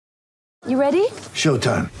You ready?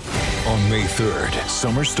 Showtime. On May 3rd,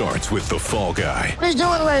 summer starts with The Fall Guy. Let's do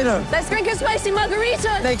it later. Let's drink a spicy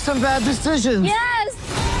margarita. Make some bad decisions. Yes!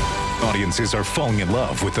 Audiences are falling in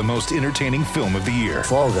love with the most entertaining film of the year.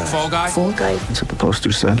 Fall Guy. Fall Guy? Fall Guy. That's what the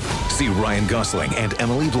poster said. See Ryan Gosling and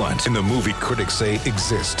Emily Blunt in the movie critics say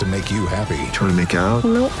exists to make you happy. Trying to make it out?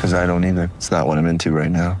 Nope. Because I don't either. It's not what I'm into right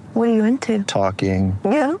now. What are you into? Talking.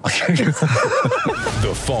 Yeah.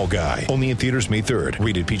 The Fall Guy. Only in theaters May 3rd.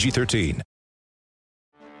 Rated PG-13.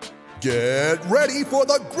 Get ready for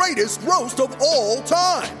the greatest roast of all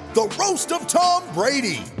time. The Roast of Tom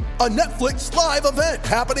Brady. A Netflix live event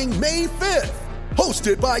happening May 5th.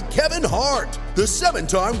 Hosted by Kevin Hart. The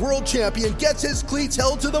 7-time world champion gets his cleats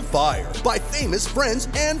held to the fire by famous friends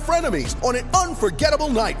and frenemies on an unforgettable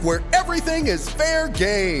night where everything is fair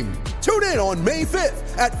game. Tune in on May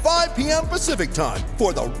 5th at 5 p.m. Pacific time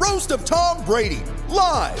for the Roast of Tom Brady.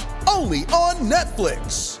 Live only on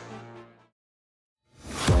Netflix.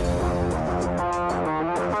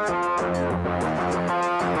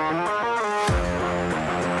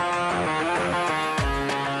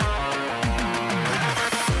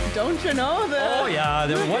 Don't you know that? Oh, yeah.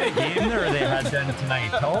 What a game they had done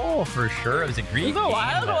tonight. Oh, for sure. It was a great It was a game.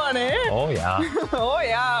 wild one, eh? Oh, yeah. Oh,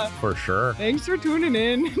 yeah. For sure. Thanks for tuning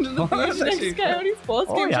in to the PHNX Coyotes Post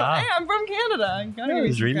Game Show. yeah. Hey, I'm from Canada. Gotta It give you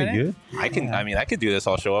was some really credit. good. I could do this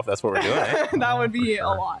all show if that's what we're doing. Eh? That would be sure. a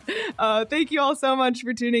lot. Thank you all so much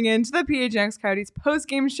for tuning in to the PHNX Coyotes Post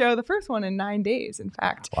Game Show, the first one in 9 days, in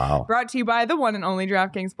fact. Wow. Brought to you by the one and only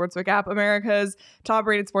DraftKings Sportsbook app, America's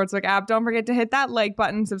top-rated sportsbook app. Don't forget to hit that like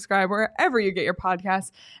button, subscribe wherever you get your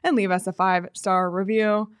podcasts, and leave us a 5-star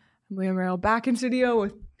review. I'm Leah Merrill back in studio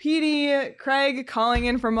with Petey, Craig calling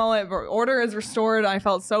in for Mullet. Order is restored. I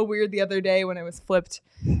felt so weird the other day when it was flipped.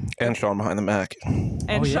 And Sean behind the Mac.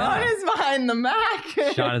 And Sean is behind the Mac.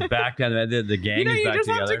 Sean is back. The gang is You back just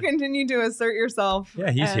together. have to continue to assert yourself. Yeah,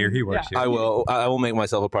 he's here. And- He works here. I will make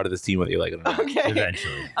myself a part of this team whether you like it or not. Okay.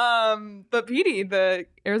 Eventually. But Petey, the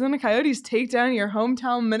Arizona Coyotes take down your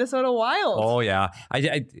hometown Minnesota Wild. Oh, yeah.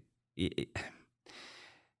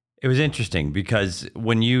 It was interesting because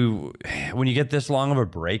when you get this long of a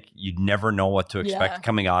break, you never know what to expect Yeah.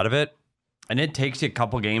 coming out of it. And it takes you a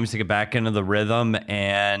couple games to get back into the rhythm.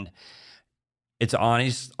 And it's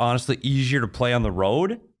honestly easier to play on the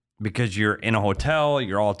road because you're in a hotel,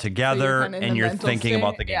 you're all together, kinda in and the you're mental thinking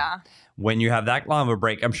about state. the game. Yeah. When you have that long of a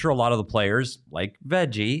break, I'm sure a lot of the players, like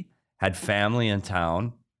Veggie, had family in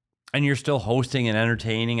town. And you're still hosting and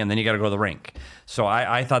entertaining, and then you got to go to the rink. So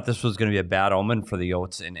I thought this was going to be a bad omen for the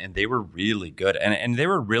Yotes, and they were really good. And they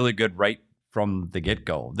were really good right from the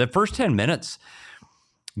get-go. The first 10 minutes,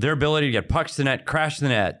 their ability to get pucks to net, crash the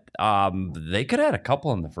net, they could have had a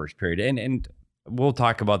couple in the first period. And we'll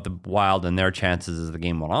talk about the Wild and their chances as the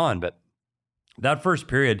game went on. But that first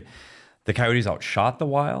period, the Coyotes outshot the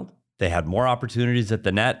Wild. They had more opportunities at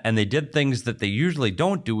the net, and they did things that they usually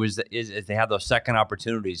don't do is they have those second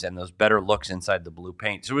opportunities and those better looks inside the blue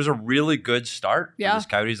paint. So it was a really good start for these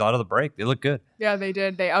Coyotes out of the break. They look good. Yeah, they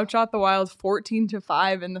did. They outshot the Wild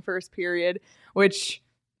 14-5 in the first period, which,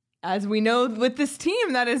 as we know with this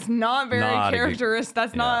team, that is not very characteristic.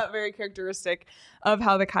 That's not very characteristic of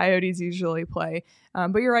how the Coyotes usually play.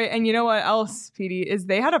 But you're right. And you know what else, Petey, is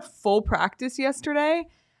they had a full practice yesterday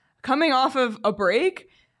coming off of a break.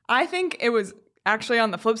 I think it was actually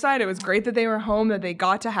on the flip side, it was great that they were home, that they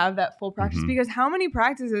got to have that full practice because how many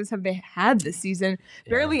practices have they had this season?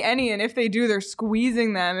 Barely any. And if they do, they're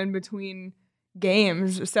squeezing them in between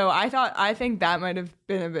games. So I think that might have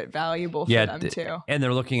been a bit valuable for them too. And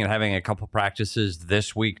they're looking at having a couple practices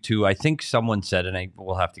this week too. I think someone said, and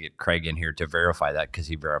we'll have to get Craig in here to verify that because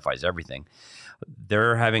he verifies everything.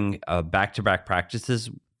 They're having back-to-back practices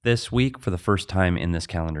this week for the first time in this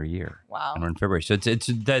calendar year. Wow. And we're in February. So it's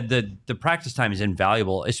the practice time is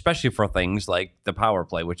invaluable, especially for things like the power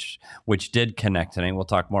play, which did connect tonight. We'll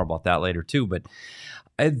talk more about that later too. But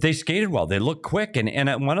they skated well. They look quick.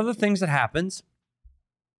 And one of the things that happens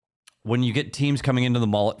when you get teams coming into the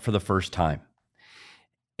Mullet for the first time,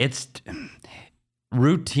 it's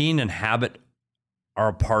routine and habit are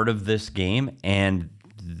a part of this game. And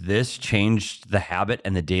this changed the habit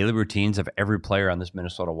and the daily routines of every player on this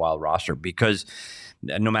Minnesota Wild roster because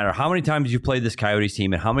no matter how many times you've played this Coyotes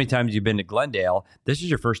team and how many times you've been to Glendale, this is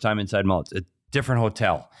your first time inside Mullet. It's a different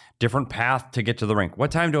hotel, different path to get to the rink.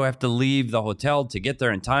 What time do I have to leave the hotel to get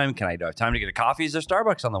there in time? Do I have time to get a coffee? Is there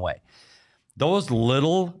Starbucks on the way? Those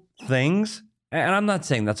little things And I'm not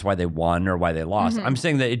saying that's why they won or why they lost. I'm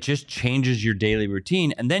saying that it just changes your daily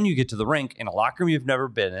routine. And then you get to the rink in a locker room you've never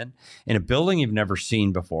been in a building you've never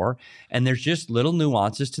seen before. And there's just little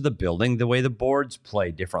nuances to the building, the way the boards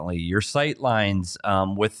play differently, your sight lines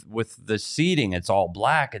with the seating. It's all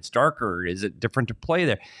black. It's darker. Is it different to play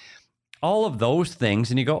there? All of those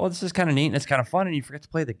things. And you go, oh, this is kind of neat and it's kind of fun. And you forget to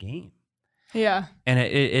play the game. Yeah.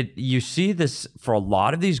 And you see this for a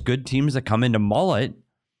lot of these good teams that come into Mullet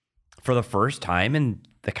for the first time, and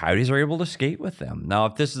the Coyotes are able to skate with them. Now,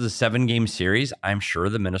 if this is a 7-game series, I'm sure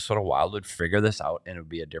the Minnesota Wild would figure this out and it would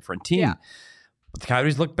be a different team. Yeah. But the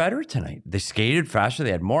Coyotes looked better tonight. They skated faster. They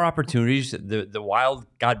had more opportunities. The Wild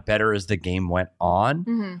got better as the game went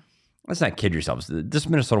on. Let's not kid yourselves. This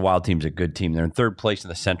Minnesota Wild team's a good team. They're in 3rd place in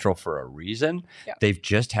the Central for a reason. Yeah. They've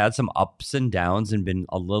just had some ups and downs and been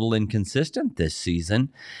a little inconsistent this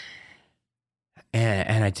season.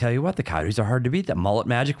 And I tell you what, the Coyotes are hard to beat. That Mullet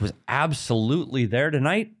magic was absolutely there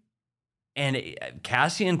tonight. And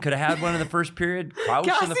Cassian could have had one in the first period. Crouch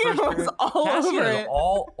in the first period. Cassian was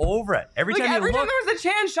all over it. Every time there was a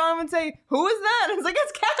chance, Sean would say, "Who is that?" And it's like,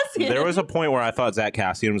 "It's Cassian." There was a point where I thought Zach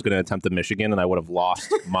Cassian was going to attempt the Michigan, and I would have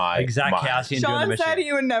lost my Zach mind. Cassian Sean doing the Michigan. said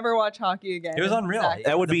he would never watch hockey again. It was unreal.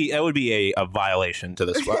 That would be a violation to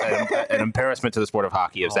the sport, an embarrassment to the sport of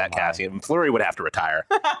hockey if Zach Cassian. Fleury would have to retire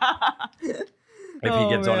if he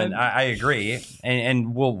gets on it. I agree,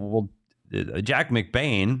 and we'll Jack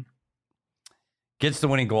McBain gets the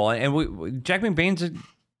winning goal, and Jack McBain's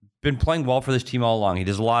been playing well for this team all along. He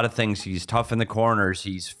does a lot of things. He's tough in the corners.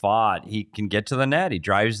 He's fought. He can get to the net. He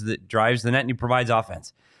drives the net, and he provides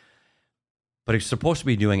offense. But he's supposed to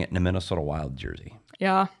be doing it in a Minnesota Wild jersey.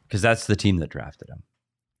 Yeah, because that's the team that drafted him,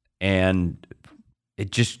 and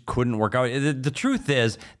it just couldn't work out. The truth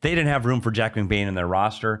is, they didn't have room for Jack McBain in their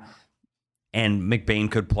roster, and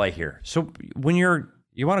McBain could play here. So when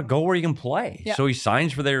you want to go where you can play. Yeah. So he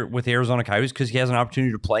signs with the Arizona Coyotes because he has an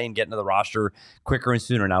opportunity to play and get into the roster quicker and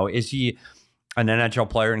sooner. Now, is he an NHL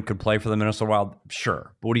player and could play for the Minnesota Wild?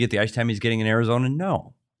 Sure. But would he get the ice time he's getting in Arizona?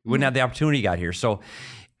 No. He wouldn't have the opportunity he got here. So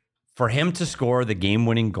for him to score the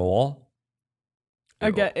game-winning goal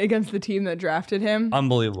against the team that drafted him.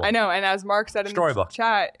 Unbelievable. I know. And as Mark said in the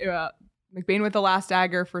chat, McBain with the last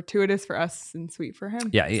dagger, fortuitous for us and sweet for him.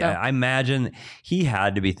 Yeah, so. I imagine he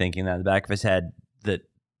had to be thinking that in the back of his head, that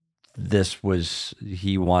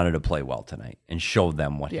he wanted to play well tonight and show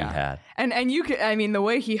them what he had. And you could, I mean, the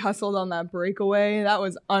way he hustled on that breakaway, that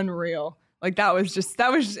was unreal. Like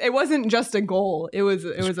it wasn't just a goal. It was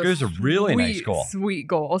a really nice goal. Sweet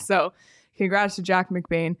goal. So congrats to Jack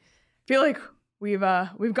McBain. I feel like we've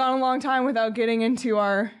gone a long time without getting into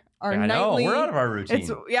our nightly. We're out of our routine.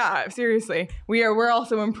 Seriously. We're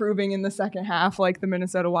also improving in the second half, like the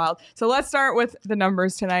Minnesota Wild. So let's start with the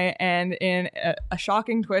numbers tonight. And in a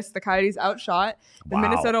shocking twist, the Coyotes outshot the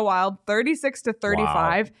Minnesota Wild 36-35.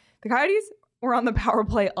 Wow. The Coyotes were on the power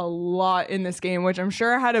play a lot in this game, which I'm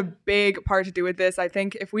sure had a big part to do with this. I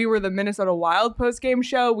think if we were the Minnesota Wild post-game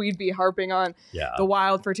show, we'd be harping on the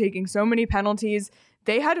Wild for taking so many penalties.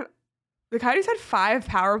 The Coyotes had 5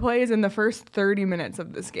 power plays in the first 30 minutes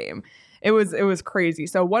of this game. It was crazy.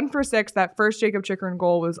 So 1 for 6, that first Jacob Chychrun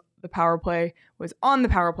goal was on the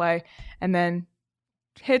power play, and then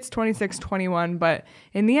hits 26-21. But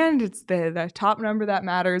in the end, it's the top number that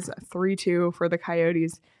matters, 3-2 for the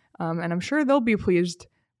Coyotes. And I'm sure they'll be pleased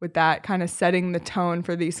with that, kind of setting the tone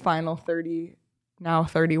for these final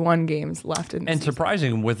 31 games left in the season.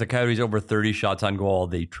 Surprising, with the Coyotes over 30 shots on goal,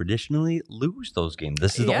 they traditionally lose those games.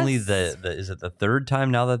 This is only is it the 3rd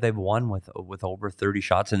time now that they've won with over 30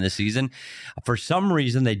 shots in this season? For some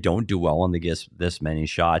reason, they don't do well when they get this many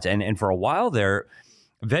shots. And for a while there,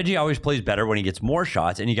 Veggie always plays better when he gets more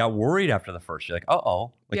shots, and you got worried after the first. You're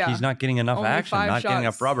like, he's not getting enough action, not getting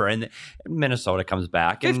enough rubber. And Minnesota comes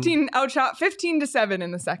back. 15 outshot, 15-7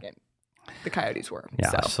 in the second. The Coyotes were.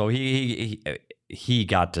 Yeah, so he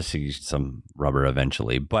got to see some rubber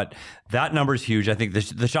eventually, but that number is huge. I think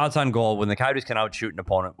the shots on goal, when the Coyotes can outshoot an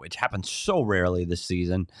opponent, which happens so rarely this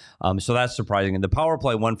season, so that's surprising. And the power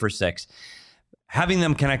play 1 for 6, having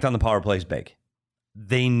them connect on the power play is big.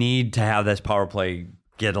 They need to have this power play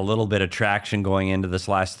get a little bit of traction going into this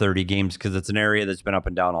last 30 games, because it's an area that's been up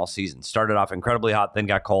and down all season. Started off incredibly hot, then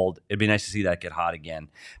got cold. It'd be nice to see that get hot again.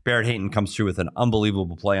 Barrett Hayton comes through with an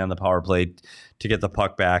unbelievable play on the power play to get the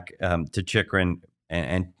puck back to Chychrun.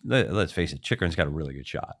 And let's face it, Chychrun's got a really good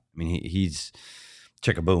shot. I mean, he's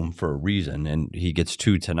Chickaboom for a reason, and he gets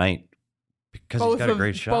 2 tonight because he's got a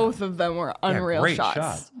great shot. Both of them were unreal shots.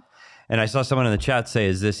 Shot. And I saw someone in the chat say,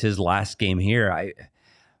 is this his last game here?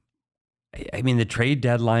 I mean, the trade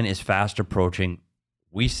deadline is fast approaching.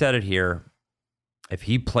 We said it here. If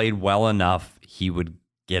he played well enough, he would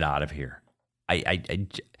get out of here.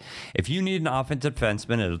 If you need an offensive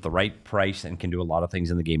defenseman at the right price and can do a lot of things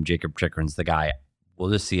in the game, Jakob Chychrun's the guy. We'll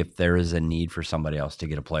just see if there is a need for somebody else to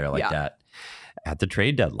get a player like that at the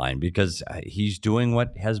trade deadline, because he's doing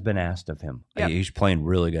what has been asked of him. He's playing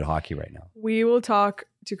really good hockey right now. We will talk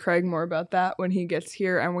to Craig more about that when he gets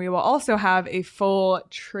here, and we will also have a full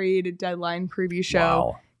trade deadline preview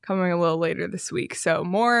show coming a little later this week. So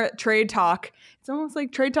more trade talk. It's almost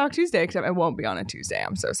like Trade Talk Tuesday, except it won't be on a Tuesday.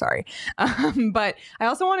 I'm so sorry. But I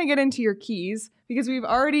also want to get into your keys, because we've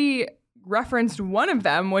already referenced one of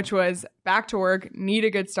them, which was back to work, need a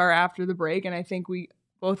good start after the break. And I think we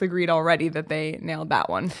both agreed already that they nailed that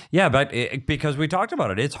one. Yeah, but because we talked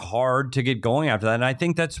about it, it's hard to get going after that. And I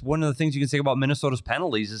think that's one of the things you can say about Minnesota's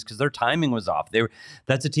penalties is because their timing was off.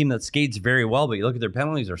 That's a team that skates very well, but you look at their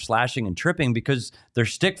penalties, they're slashing and tripping because their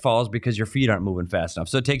stick falls because your feet aren't moving fast enough.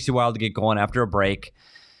 So it takes you a while to get going after a break.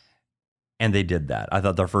 And they did that. I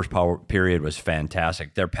thought their first power period was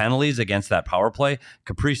fantastic. Their penalties against that power play,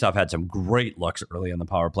 Kaprizov had some great looks early on the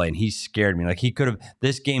power play, and he scared me. Like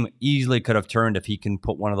this game easily could have turned if he can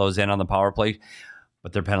put one of those in on the power play,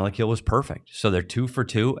 but their penalty kill was perfect. So they're 2 for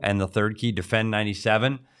 2, and the third key, defend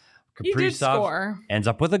 97. Kaprizov ends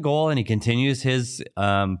up with a goal, and he continues his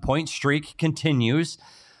point streak continues,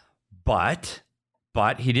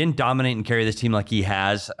 but he didn't dominate and carry this team like he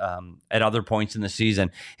has at other points in the season.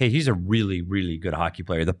 Hey, he's a really, really good hockey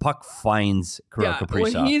player. The puck finds Kirill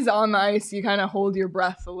Kaprizov. When he's on the ice, you kind of hold your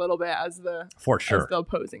breath a little bit as the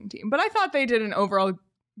opposing team. But I thought they did an overall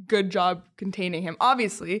good job containing him,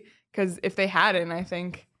 obviously, because if they hadn't, I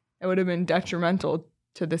think it would have been detrimental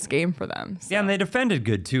to this game for them. So. Yeah, and they defended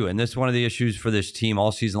good too. And this is one of the issues for this team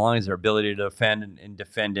all season long is their ability to defend and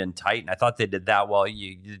defend in tight. And I thought they did that well.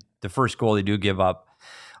 The first goal they do give up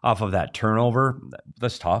off of that turnover,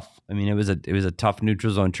 that's tough. I mean, it was a tough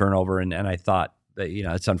neutral zone turnover, and I thought that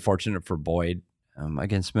it's unfortunate for Boyd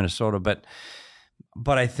against Minnesota, but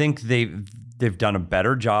I think they've done a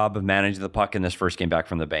better job of managing the puck in this first game back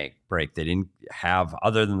from the break. They didn't have,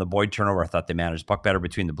 other than the Boyd turnover, I thought they managed the puck better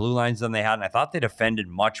between the blue lines than they had, and I thought they defended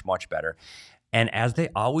much, much better. And as they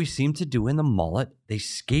always seem to do in the mullet, they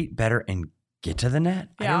skate better and get to the net.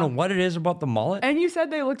 Yeah. I don't know what it is about the mullet. And you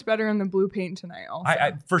said they looked better in the blue paint tonight also.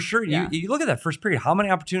 I for sure. Yeah. You look at that first period, how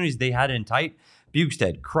many opportunities they had in tight.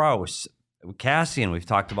 Bukestad, Kraus, Cassian, we've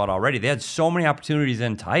talked about already. They had so many opportunities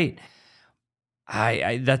in tight.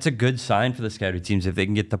 That's a good sign for the scouting teams if they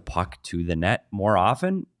can get the puck to the net more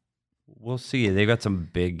often. We'll see. They've got some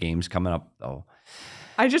big games coming up, though.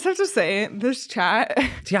 I just have to say, this chat.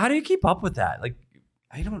 See, how do you keep up with that? Like,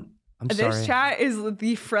 I'm sorry. This chat is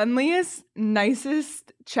the friendliest,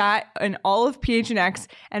 nicest chat in all of PHNX.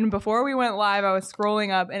 And before we went live, I was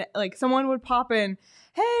scrolling up, and like someone would pop in,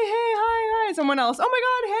 hey, hi. Someone else, oh my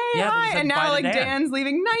God, hey, hi. And now like Dan's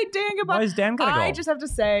leaving. Night, Dan, goodbye. Why is Dan gonna go? I just have to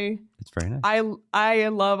say, it's very nice. I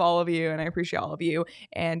love all of you, and I appreciate all of you.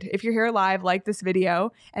 And if you're here live, like this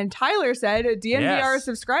video. And Tyler said, DNVR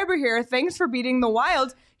subscriber here. Thanks for beating the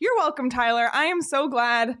Wild. You're welcome, Tyler. I am so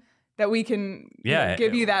glad that we can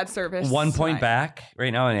give you that service. 1 point back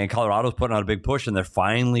right now, and Colorado's putting on a big push, and they're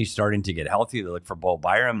finally starting to get healthy. They look for Bo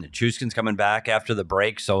Byram. The Chuskin's coming back after the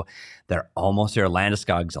break, so they're almost there.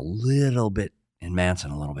 Landeskog's a little bit, and Manson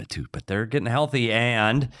a little bit too, but they're getting healthy,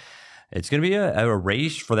 and it's going to be a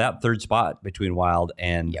race for that third spot between Wild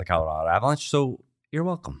and the Colorado Avalanche, so you're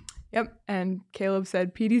welcome. Yep, and Caleb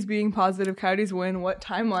said, Petey's being positive, Coyotes win. What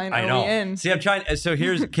timeline are we in? See, I'm trying, so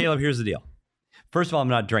Caleb, here's the deal. First of all, I'm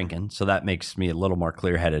not drinking, so that makes me a little more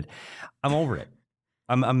clear-headed. I'm over it.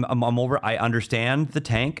 I'm over it. I understand the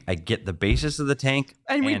tank. I get the basis of the tank.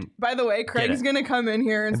 And by the way, Craig's going to come in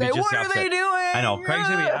here and say, what are they doing? I know. Craig's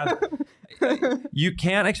going to be... You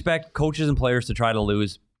can't expect coaches and players to try to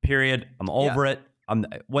lose, period. I'm over it.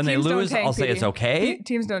 When they lose, I'll say it's okay.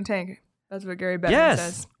 Teams don't tank. That's what Gary Bettman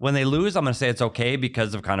says. When they lose, I'm going to say it's okay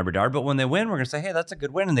because of Connor Bedard. But when they win, we're going to say, hey, that's a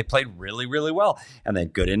good win. And they played really, really well. And they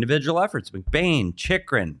had good individual efforts. McBain,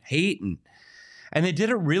 Chychrun, Hayton. And they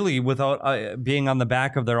did it really without being on the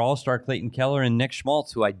back of their all-star Clayton Keller and Nick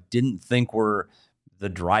Schmaltz, who I didn't think were the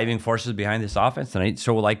driving forces behind this offense tonight.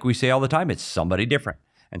 So like we say all the time, it's somebody different.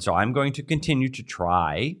 And so I'm going to continue to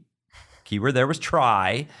try, keyword there was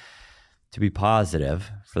try, to be positive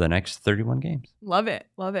for the next 31 games. Love it.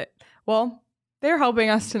 Love it. Well, they're helping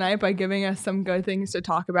us tonight by giving us some good things to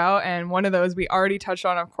talk about. And one of those we already touched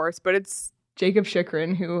on, of course, but it's Jakob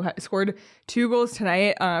Chychrun, who scored 2 goals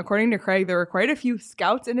tonight. According to Craig, there were quite a few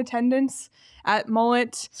scouts in attendance at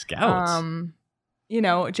Mullet. Scouts?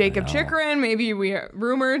 Jakob Chychrun, maybe we are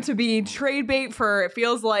rumored to be trade bait for, it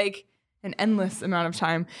feels like, an endless amount of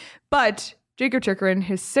time. But Jacob Chychrun,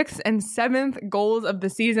 his 6th and 7th goals of the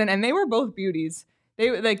season, and they were both beauties.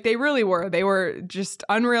 They really were. They were just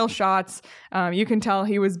unreal shots. You can tell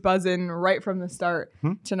he was buzzing right from the start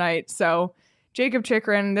tonight. So Jacob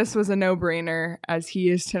Chychrun, this was a no-brainer, as he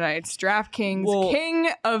is tonight's DraftKings king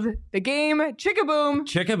of the game. Chickaboom.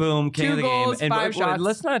 Chickaboom, king 2 of the goals, game. 5 shots.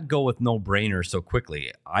 Let's not go with no-brainer so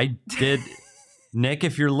quickly. I did... Nick,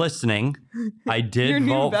 if you're listening, I did Your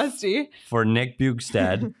new vote bestie. for Nick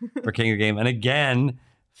Bukestad for king of the game, and again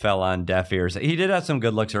fell on deaf ears. He did have some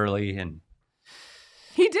good looks early, and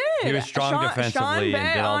He did. he was strong defensively. Sean and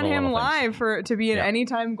bet did all on the him little live to be an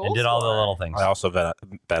anytime goal and did all the little things. I also bet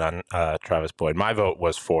on Travis Boyd. My vote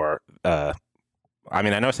was for. I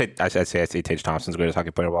mean, I know I say Tage Thompson's the greatest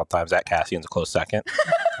hockey player of all time. Zach Cassian's a close second.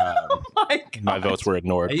 My votes were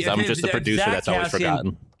ignored because I'm just the producer that's always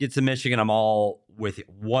forgotten. Gets to Michigan. I'm all with you.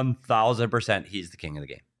 1,000%. He's the king of the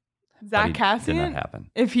game. Zach Cassian. Did not happen.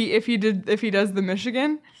 If he does the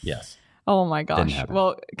Michigan. Yes. Oh my gosh.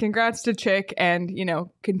 Well, congrats to Chick, and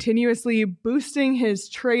continuously boosting his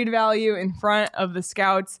trade value in front of the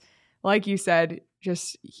scouts. Like you said,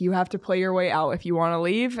 just you have to play your way out if you want to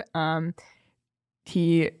leave.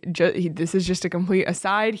 This is just a complete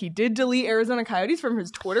aside. He did delete Arizona Coyotes from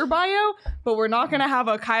his Twitter bio, but we're not going to have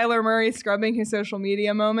a Kyler Murray scrubbing his social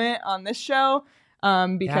media moment on this show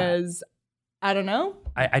because I don't know.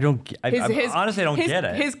 I don't. Honestly, I don't get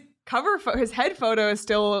it. His his head photo is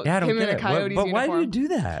still him in a Coyotes but uniform. why did you do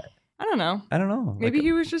that? I don't know. Maybe Like,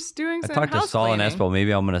 he was just doing some I talked to Saul and house-cleaning. Espo.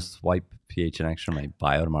 Maybe I'm going to swipe PHNX from my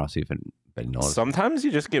bio tomorrow, see if anybody knows. Sometimes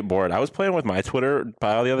you just get bored. I was playing with my Twitter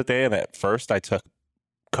bio the other day, and at first I took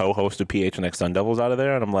co-host of PHNX Sun Devils out of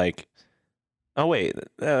there, and I'm like, oh wait,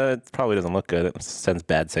 it probably doesn't look good. It sends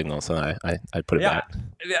bad signals, so I put it back.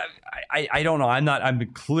 I don't know. I'm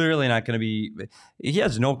clearly not going to be. He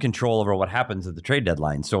has no control over what happens at the trade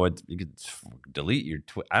deadline. So you could delete your.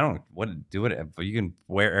 I don't know what to do with it. You can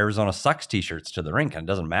wear Arizona Sucks t-shirts to the rink, and it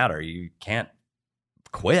doesn't matter. You can't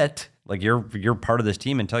quit. Like you're part of this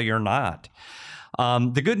team until you're not.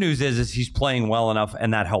 The good news is he's playing well enough,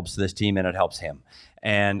 and that helps this team, and it helps him.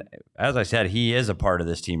 And as I said, he is a part of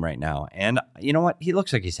this team right now. And you know what? He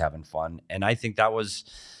looks like he's having fun. And I think that was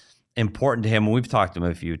important to him. We've talked to him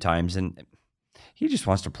a few times, and he just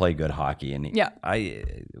wants to play good hockey. And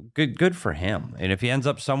good for him. And if he ends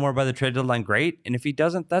up somewhere by the trade deadline, great. And if he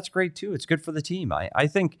doesn't, that's great too. It's good for the team. I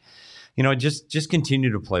think, just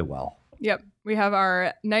continue to play well. Yep. We have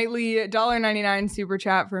our nightly $1.99 super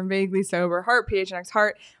chat from Vaguely Sober, Heart, PHNX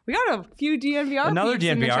Heart. We got a few DNVR Another peeps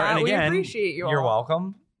in the DNVR. chat. And again, we appreciate you all. You're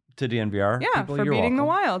welcome to DNVR. Yeah, people, for you're beating the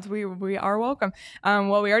welcome. Wilds. We are welcome.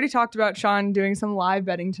 Well, we already talked about Sean doing some live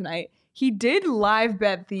betting tonight. He did live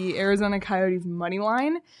bet the Arizona Coyotes money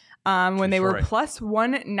line when they were plus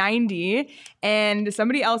 190. And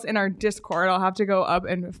somebody else in our Discord, I'll have to go up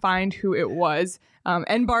and find who it was.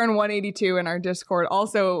 NBarn182 in our Discord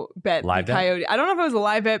also bet live the Coyotes. I don't know if it was a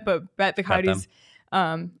live bet, but bet the Coyotes.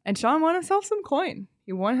 And Sean won himself some coin.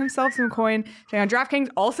 He won himself some coin on DraftKings.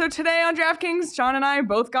 Also today on DraftKings, Sean and I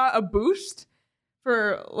both got a boost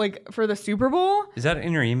for the Super Bowl. Is that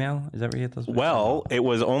in your email? Is that where you get those? Well, it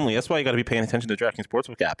was only. That's why you got to be paying attention to the DraftKings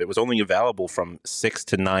Sportsbook app. It was only available from 6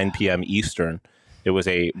 to 9 p.m. Eastern. It was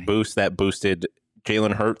a boost that boosted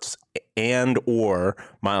Jalen Hurts and or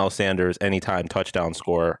Miles Sanders anytime touchdown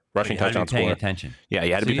score, rushing touchdown score. Paying attention. Yeah,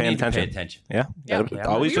 you had to be paying attention. Yeah.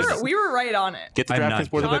 Always we were right on it. Get the DraftKings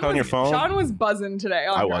Sportsbook on your phone. Sean was buzzing today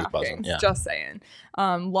on I was DraftKings. buzzing, yeah. Just saying.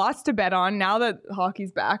 Lots to bet on now that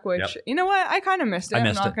hockey's back, which, you know what? I kind of missed it.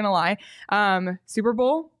 I'm not going to lie. Super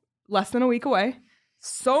Bowl, less than a week away.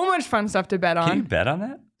 So much fun stuff to bet on. Can you bet on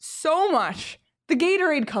that? So much. The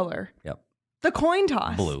Gatorade color. Yep. The coin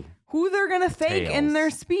toss. Blue. Who they're going to thank in their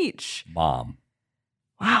speech. Mom.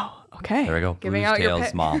 Wow. Okay. There we go. Giving Blues, out tails, your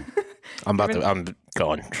pick. mom. I'm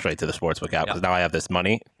going straight to the Sportsbook app because now I have this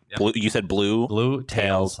money. Yep. Blue, you said blue,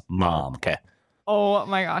 tails, mom. Okay. Oh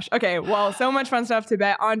my gosh. Okay. Well, so much fun stuff to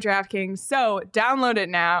bet on DraftKings. So download it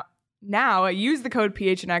now. Use the code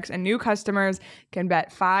PHNX, and new customers can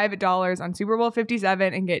bet $5 on Super Bowl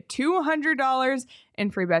 57 and get $200 in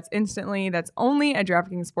free bets instantly. That's only at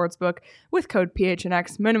DraftKings Sportsbook with code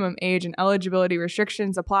PHNX. Minimum age and eligibility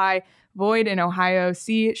restrictions apply. Void in Ohio.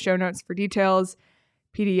 See show notes for details.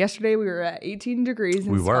 PD, yesterday we were at 18 degrees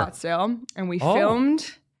in Scottsdale, and we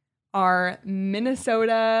filmed our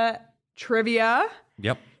Minnesota trivia.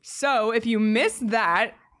 Yep. So if you missed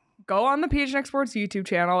that, go on the PHNX Sports YouTube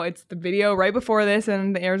channel. It's the video right before this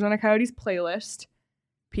and the Arizona Coyotes playlist.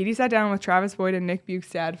 PD sat down with Travis Boyd and Nick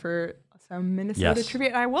Bukestad for some Minnesota trivia.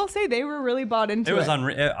 And I will say they were really bought into it. It was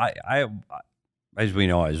unreal. as we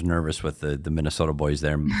know, I was nervous with the Minnesota boys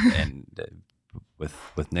there, and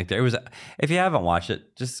with Nick there. It was, if you haven't watched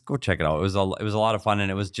it, just go check it out. It was a lot of fun,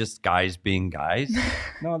 and it was just guys being guys.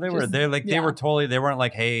 No, they were they weren't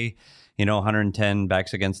like, hey, 110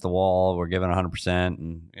 backs against the wall. We're giving 100%.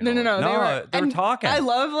 And, No. They were talking. I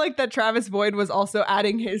love that Travis Boyd was also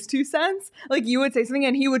adding his 2 cents. Like you would say something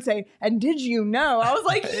and he would say, and did you know? I was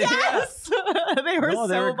like, yes. They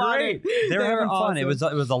were great. They were having fun. It was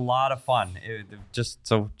a lot of fun.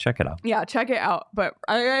 So check it out. Yeah, check it out. But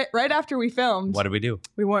right after we filmed, what did we do?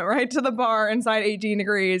 We went right to the bar inside 18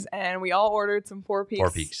 Degrees and we all ordered some Four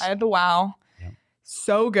Peaks. I had the wow.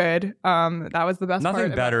 So good. That was the best part.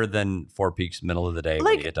 Nothing better than Four Peaks middle of the day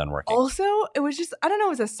when you get done working. Also, it was just, I don't know,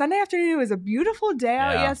 it was a Sunday afternoon. It was a beautiful day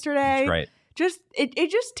out yesterday. Great. It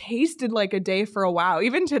just tasted like a day for a wow.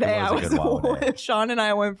 Even today, Sean and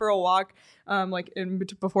I went for a walk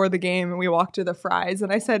before the game, and we walked to the Fries,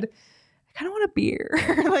 and I said, I kind of want a beer.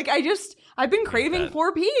 I've been craving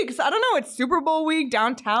Four Peaks. I don't know. It's Super Bowl week.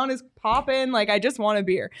 Downtown is popping. I just want a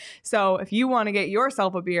beer. So if you want to get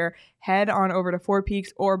yourself a beer, head on over to Four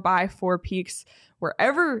Peaks or buy Four Peaks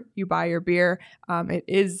wherever you buy your beer. It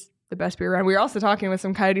is the best beer around. We were also talking with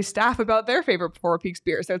some Coyote staff about their favorite Four Peaks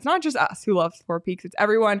beer. So it's not just us who loves Four Peaks. It's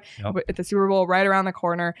everyone at the Super Bowl right around the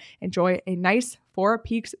corner. Enjoy a nice Four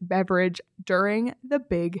Peaks beverage during the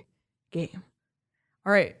big game.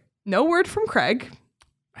 All right. No word from Craig.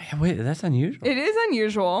 Wait, that's unusual. It is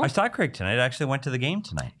unusual. I saw Craig tonight. I actually went to the game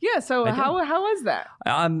tonight. Yeah. So how was that?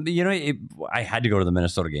 I had to go to the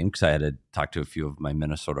Minnesota game because I had to talk to a few of my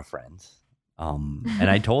Minnesota friends. And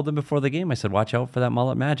I told them before the game, I said, watch out for that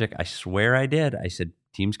mullet magic. I swear I did. I said,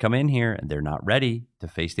 teams come in here and they're not ready to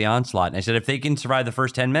face the onslaught. And I said, if they can survive the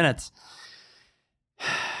first 10 minutes.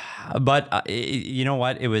 But you know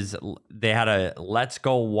what? They had a "Let's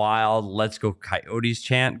Go Wild, Let's Go Coyotes"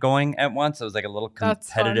 chant going at once. It was like a little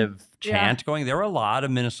competitive chant going. There were a lot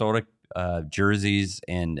of Minnesota jerseys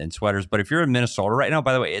and sweaters. But if you're in Minnesota right now,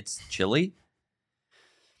 by the way, it's chilly.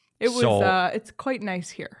 It's quite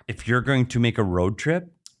nice here. If you're going to make a road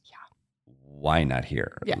trip, why not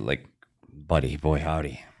here? Yeah. Buddy, boy,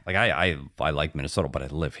 howdy. I like Minnesota, but I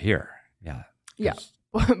live here. Yeah. Yeah.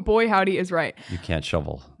 Boy, howdy is right. You can't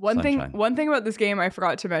shovel sunshine. One thing about this game I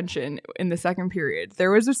forgot to mention in the second period,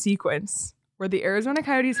 there was a sequence where the Arizona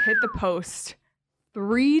Coyotes hit the post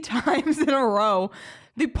 3 times in a row.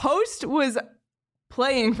 The post was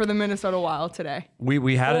playing for the Minnesota Wild today.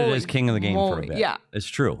 We had it as king of the game for a bit. Yeah. It's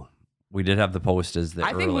true. We did have the post as the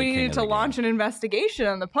I think we needed to launch an investigation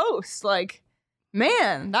on the post.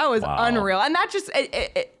 Man, that was unreal. And that just,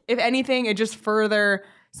 if anything, it just further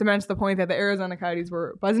cements the point that the Arizona Coyotes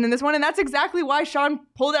were buzzing in this one. And that's exactly why Sean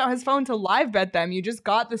pulled out his phone to live bet them. You just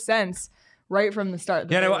got the sense right from the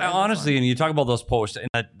start. Honestly, and you talk about those posts, and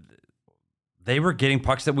that they were getting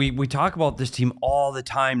pucks that we talk about this team all the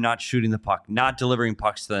time, not shooting the puck, not delivering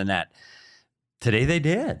pucks to the net. Today they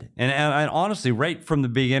did. And honestly, right from the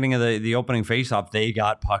beginning of the opening faceoff, they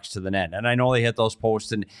got pucks to the net. And I know they hit those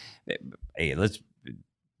posts, and hey,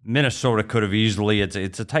 Minnesota could have easily, it's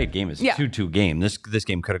a tight game. It's a 2-2 game. This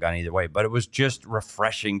game could have gone either way, but it was just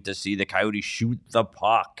refreshing to see the Coyotes shoot the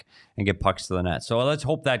puck and get pucks to the net. So let's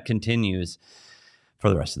hope that continues for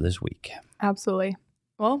the rest of this week. Absolutely.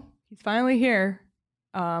 Well, he's finally here.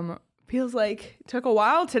 Feels like it took a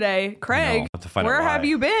while today. Craig, where have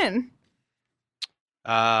you been?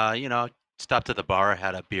 Stopped at the bar,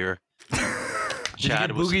 had a beer. Did you get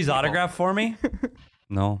Boogie's autograph for me?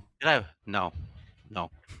 No. Did I? No.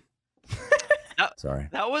 Sorry.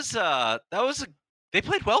 That was they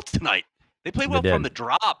played well tonight. They played well from the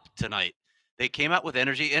drop tonight. They came out with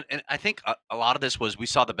energy, and I think a lot of this was we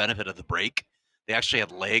saw the benefit of the break. They actually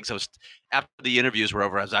had legs. After the interviews were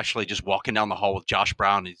over, I was actually just walking down the hall with Josh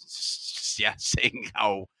Brown, and saying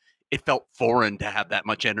how it felt foreign to have that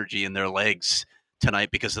much energy in their legs tonight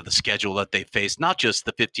because of the schedule that they faced. Not just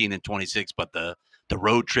the 15 and 26, but the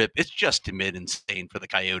road trip. It's just insane for the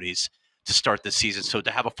Coyotes to start the season. So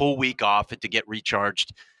to have a full week off and to get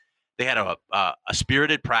recharged, they had a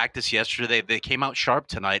spirited practice yesterday. They came out sharp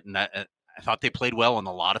tonight, and I thought they played well in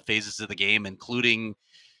a lot of phases of the game, including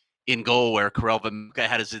in goal where Karel Vejmelka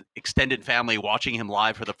had his extended family watching him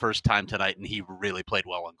live for the first time tonight, and he really played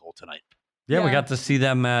well in goal tonight. Yeah, we got to see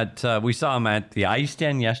them we saw them at the ice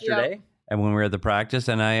den yesterday. Yep. And when we were at the practice,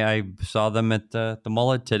 and I saw them at the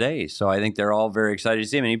Mullet today. So I think they're all very excited to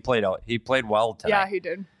see him. And he played well tonight. Yeah, he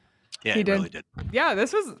did. Yeah, he really did. Yeah,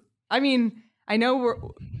 this was, I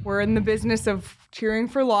know we're in the business of cheering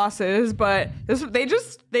for losses, but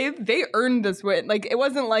they earned this win. It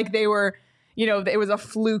wasn't like they were, it was a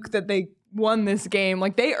fluke that they won this game.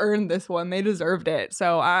 Like, they earned this one. They deserved it.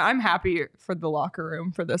 So I'm happy for the locker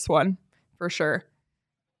room for this one, for sure.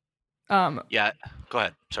 Yeah, go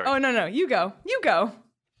ahead. Sorry. Oh, no. You go.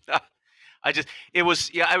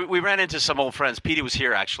 We ran into some old friends. Petey was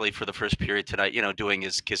here actually for the first period tonight, doing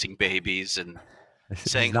his kissing babies and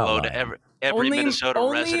saying hello to every Minnesota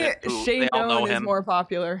resident who Shane they all know Doan him. is more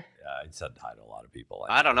popular. I said hi to a lot of people.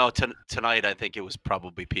 I don't know. Tonight, I think it was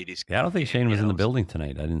probably Petey's. Yeah, I don't think Shane was in the building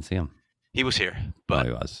tonight. I didn't see him. He was here, but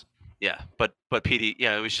he was. Yeah, but Petey, he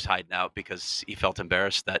was just hiding out because he felt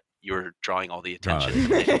embarrassed that you were drawing all the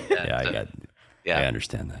attention. I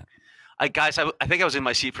understand that. I think I was in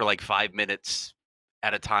my seat for like 5 minutes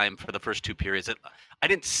at a time for the first two periods. I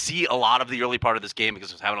didn't see a lot of the early part of this game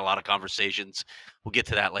because I was having a lot of conversations. We'll get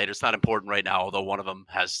to that later. It's not important right now, although one of them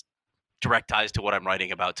has direct ties to what I'm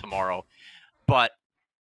writing about tomorrow. But,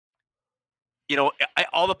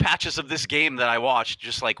 all the patches of this game that I watched,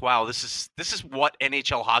 just like, wow, this is what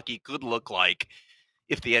NHL hockey could look like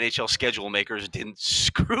if the NHL schedule makers didn't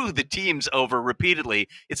screw the teams over repeatedly.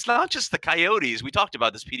 It's not just the Coyotes. We talked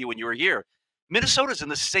about this, Petey, when you were here. Minnesota's in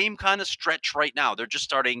the same kind of stretch right now. They're just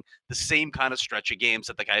starting the same kind of stretch of games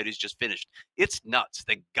that the Coyotes just finished. It's nuts.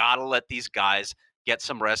 They got to let these guys get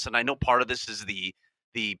some rest. And I know part of this is the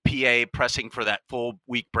PA pressing for that full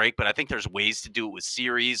week break, but I think there's ways to do it with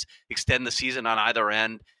series, extend the season on either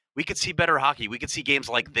end. We could see better hockey. We could see games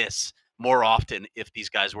like this more often if these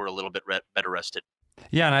guys were a little bit better rested.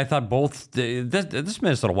 Yeah, and I thought this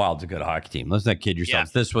Minnesota Wild's a good hockey team. Let's not kid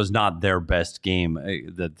yourselves. Yeah. This was not their best game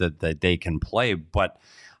that they can play, but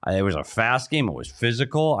it was a fast game. It was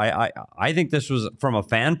physical. I think this was, from a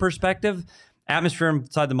fan perspective, atmosphere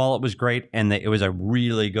inside the Mullet was great, and it was a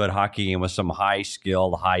really good hockey game with some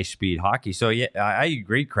high-skilled, high-speed hockey. So, yeah, I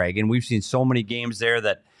agree, Craig, and we've seen so many games there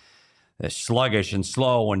that are sluggish and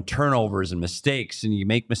slow and turnovers and mistakes, and you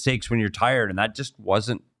make mistakes when you're tired, and that just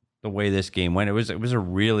wasn't the way this game went. It was a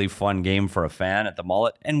really fun game for a fan at the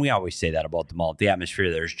Mullet, and we always say that about the Mullet. The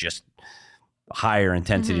atmosphere there's just higher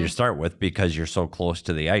intensity to start with because you're so close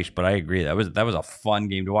to the ice. But I agree, that was a fun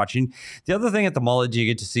game to watch. And the other thing at the Mullet you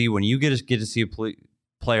get to see, when you get to see a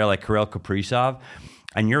player like Kirill Kaprizov,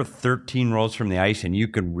 and you're 13 rows from the ice, and you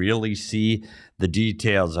can really see the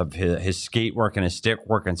details of his skate work and his stick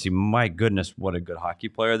work, and see, my goodness, what a good hockey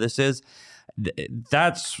player this is.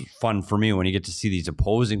 That's fun for me when you get to see these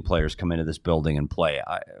opposing players come into this building and play.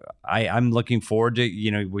 I'm looking forward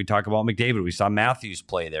to, we talk about McDavid. We saw Matthews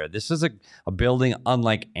play there. This is a building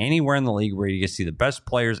unlike anywhere in the league where you get to see the best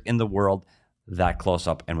players in the world that close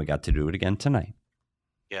up, and we got to do it again tonight.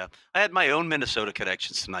 Yeah. I had my own Minnesota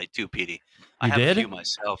connections tonight too, Petey. I have a few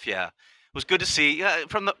myself, yeah. It was good to see,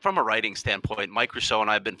 from a writing standpoint. Mike Rousseau and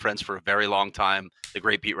I have been friends for a very long time, the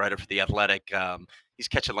great beat writer for The Athletic. He's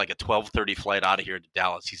catching like a 12:30 flight out of here to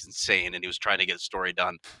Dallas. He's insane, and he was trying to get a story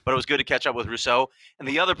done. But it was good to catch up with Rousseau. And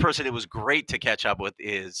the other person it was great to catch up with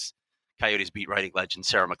is Coyotes beat writing legend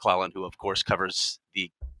Sarah McClellan, who, of course, covers the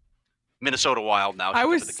Minnesota Wild now. I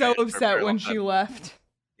was so upset when she left.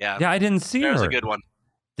 Yeah, I didn't see her. That was a good one.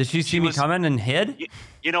 Did she see me coming and hid?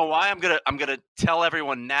 You know why? I'm gonna tell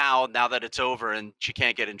everyone now that it's over and she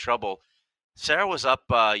can't get in trouble. Sarah was up,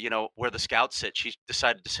 where the scouts sit. She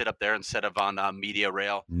decided to sit up there instead of on media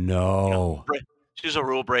rail. No. She's a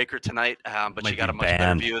rule breaker tonight, but she got a much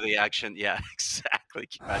better view of the action. Yeah, exactly.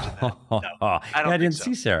 Can you imagine that? No, I didn't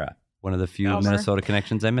see Sarah. One of the few Minnesota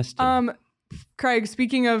connections I missed. Craig,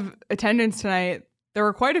 speaking of attendance tonight, there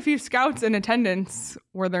were quite a few scouts in attendance,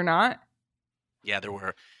 were there not? Yeah, there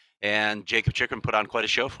were. And Jacob Chychrun put on quite a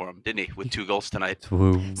show for him, didn't he? With 2 goals tonight.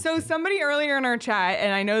 So somebody earlier in our chat,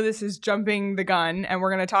 and I know this is jumping the gun, and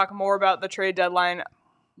we're going to talk more about the trade deadline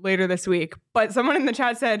later this week, but someone in the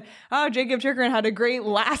chat said, oh, Jacob Chychrun had a great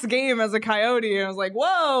last game as a Coyote. And I was like,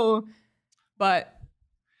 whoa. But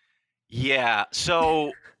yeah,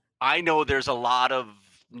 so I know there's a lot of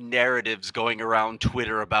narratives going around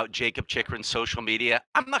Twitter about Jacob Chychrun's social media.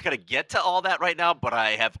 I'm not going to get to all that right now, but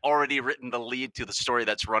I have already written the lead to the story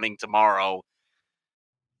that's running tomorrow,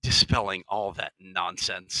 dispelling all that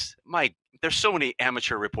nonsense. There's so many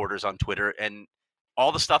amateur reporters on Twitter, and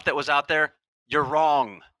all the stuff that was out there, you're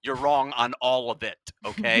wrong. You're wrong on all of it,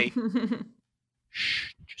 okay?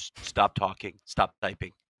 Shh, just stop talking. Stop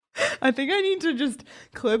typing. I think I need to just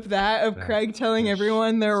clip that of Craig telling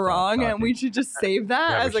everyone they're wrong, talking. And we should just save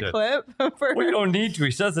that as a clip. We don't need to.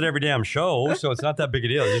 He says it every damn show, so it's not that big a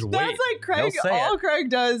deal. Just That's wait. Like Craig. All Craig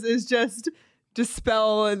does is just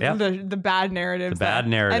dispel the bad narratives. The bad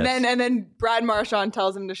narratives. And then Brad Marchand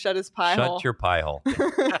tells him to shut his pie hole. Shut your pie hole.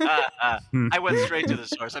 I went straight to the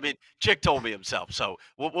source. I mean, Chick told me himself, so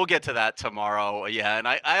we'll get to that tomorrow. Yeah, and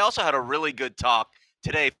I also had a really good talk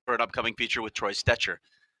today for an upcoming feature with Troy Stecher.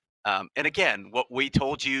 And again, what we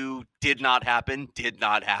told you did not happen.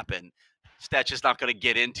 Stetch is not going to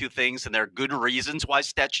get into things, and there are good reasons why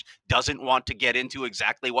Stetch doesn't want to get into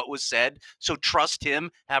exactly what was said. So trust him,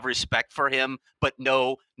 have respect for him, but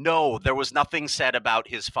no, there was nothing said about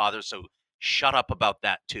his father, so shut up about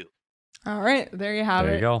that too. All right, there you have it.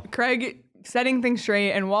 There you go. Craig, setting things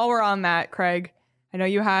straight, and while we're on that, Craig, I know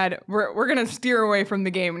you had, we're going to steer away from the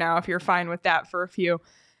game now if you're fine with that for a few.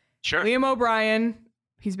 Sure. Liam O'Brien,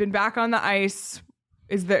 he's been back on the ice.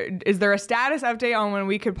 Is there a status update on when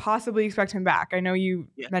we could possibly expect him back? I know you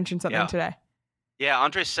mentioned something today. Yeah,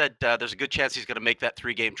 Andre said there's a good chance he's going to make that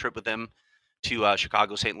 3-game trip with them to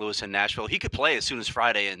Chicago, St. Louis, and Nashville. He could play as soon as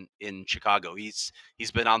Friday in Chicago. He's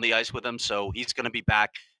been on the ice with them, so he's going to be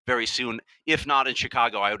back very soon. If not in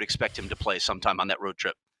Chicago, I would expect him to play sometime on that road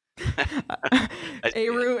trip.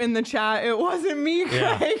 A-Root in the chat. It wasn't me,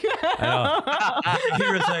 Craig. I know.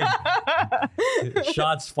 He was like,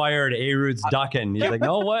 shots fired. A-Root's ducking. He's like,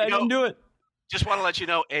 no, what? I didn't do it. Just want to let you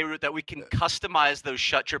know, A-Root, that we can customize those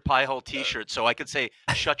Shut Your Pie Hole t-shirts. So I could say,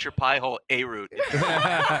 Shut Your Pie Hole, A-Root.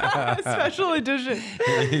 Special edition.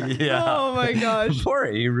 Yeah. Oh, my gosh. Poor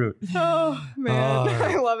A-Root. Oh, man.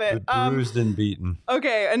 I love it. Bruised and beaten.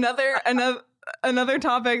 Okay, another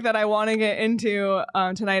topic that I want to get into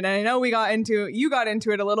tonight, and I know you got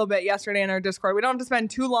into it a little bit yesterday in our Discord. We don't have to spend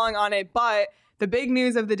too long on it, but the big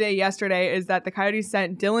news of the day yesterday is that the Coyotes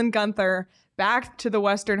sent Dylan Guenther back to the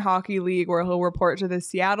Western Hockey League, where he'll report to the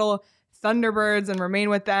Seattle Thunderbirds and remain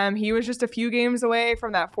with them. He was just a few games away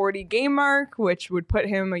from that 40-game mark, which would put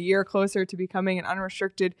him a year closer to becoming an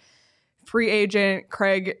unrestricted free agent.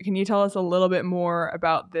 Craig, can you tell us a little bit more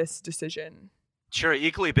about this decision? Sure.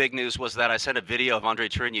 Equally big news was that I sent a video of Andre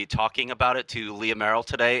Tourigny talking about it to Leah Merrill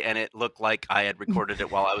today, and it looked like I had recorded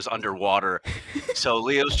it while I was underwater. So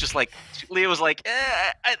Leah was like,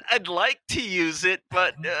 I'd like to use it,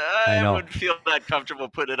 but I wouldn't feel that comfortable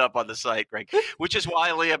putting it up on the site, Greg. Which is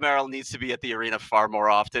why Leah Merrill needs to be at the arena far more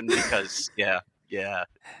often because, I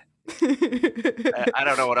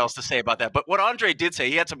don't know what else to say about that. But what Andre did say,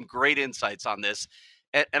 he had some great insights on this.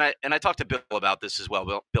 And I talked to Bill about this as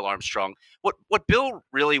well, Bill Armstrong. What Bill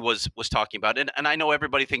really was talking about, and I know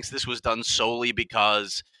everybody thinks this was done solely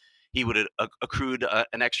because he would have accrued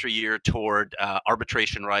an extra year toward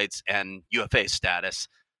arbitration rights and UFA status.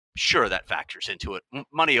 Sure, that factors into it.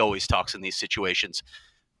 Money always talks in these situations.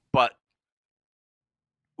 But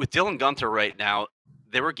with Dylan Guenther right now,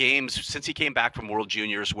 there were games since he came back from World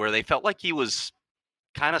Juniors where they felt like he was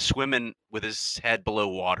kind of swimming with his head below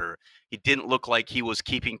water. He didn't look like he was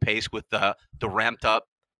keeping pace with the ramped up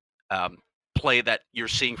play that you're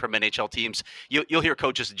seeing from NHL teams. You'll hear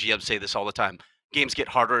coaches and GMs say this all the time. Games get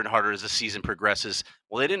harder and harder as the season progresses.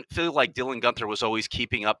 Well, they didn't feel like Dylan Guenther was always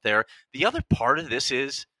keeping up there. The other part of this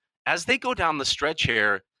is, as they go down the stretch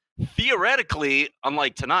here, theoretically,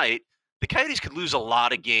 unlike tonight, the Coyotes could lose a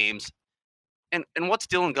lot of games. And what's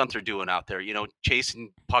Dylan Guenther doing out there?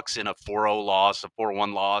 Chasing pucks in a 4-0 loss, a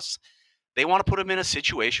 4-1 loss. They want to put him in a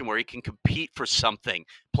situation where he can compete for something,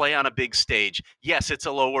 play on a big stage. Yes, it's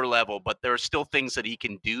a lower level, but there are still things that he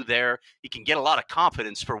can do there. He can get a lot of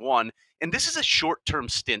confidence, for one. And this is a short-term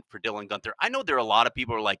stint for Dylan Guenther. I know there are a lot of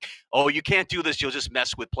people who are like, oh, you can't do this. You'll just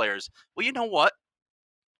mess with players. Well, you know what?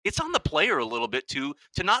 It's on the player a little bit to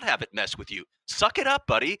not have it mess with you. Suck it up,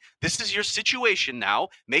 buddy. This is your situation now.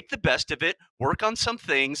 Make the best of it. Work on some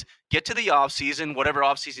things. Get to the offseason, whatever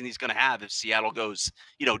offseason he's going to have if Seattle goes,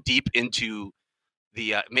 deep into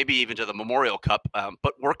the maybe even to the Memorial Cup.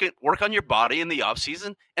 But work on your body in the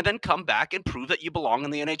offseason and then come back and prove that you belong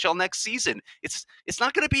in the NHL next season. It's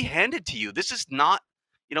not going to be handed to you. This is not,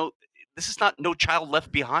 this is not No Child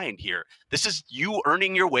Left Behind here. This is you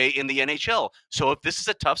earning your way in the NHL. So if this is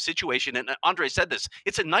a tough situation, and Andre said this,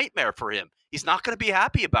 it's a nightmare for him. He's not going to be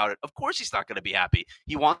happy about it. Of course he's not going to be happy.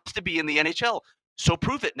 He wants to be in the NHL. So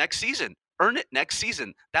prove it next season. Earn it next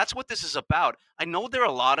season. That's what this is about. I know there are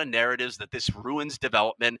a lot of narratives that this ruins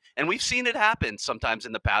development, and we've seen it happen sometimes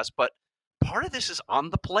in the past, but part of this is on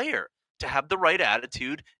the player to have the right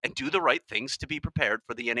attitude and do the right things to be prepared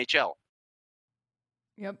for the NHL.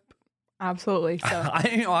 Yep. Absolutely. So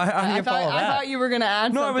I thought you were going to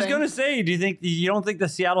add something. No, I was going to say, you don't think the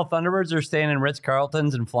Seattle Thunderbirds are staying in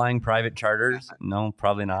Ritz-Carltons and flying private charters? No,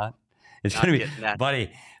 probably not. It's going to be,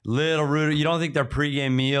 buddy, little rude. You don't think their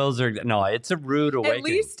pregame meals are? No, it's a rude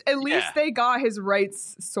awakening. At least they got his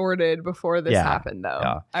rights sorted before this happened, though.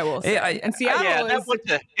 Yeah. I will say. And Seattle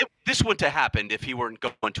this wouldn't have happened if he weren't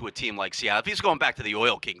going to a team like Seattle. If he's going back to the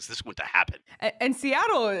Oil Kings, this wouldn't have happened. And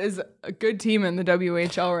Seattle is a good team in the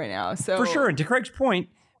WHL right now. So for sure. And to Craig's point,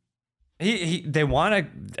 They want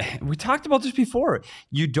to. We talked about this before.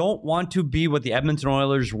 You don't want to be what the Edmonton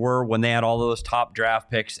Oilers were when they had all those top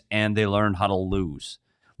draft picks and they learned how to lose.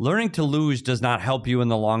 Learning to lose does not help you in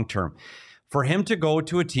the long term. For him to go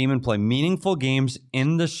to a team and play meaningful games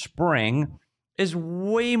in the spring is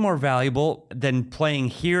way more valuable than playing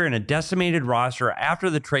here in a decimated roster after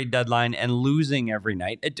the trade deadline and losing every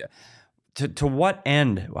night. To what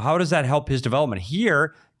end? How does that help his development?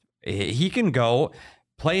 Here, he can go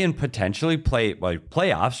play and potentially play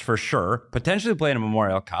playoffs for sure, potentially play in a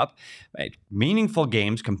Memorial Cup, meaningful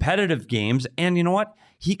games, competitive games, and you know what?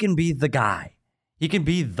 He can be the guy. He can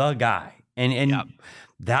be the guy, and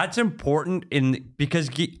that's important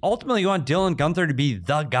because ultimately you want Dylan Guenther to be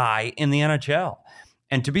the guy in the NHL,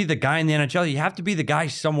 and to be the guy in the NHL, you have to be the guy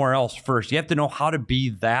somewhere else first. You have to know how to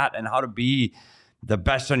be that and how to be the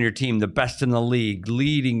best on your team, the best in the league,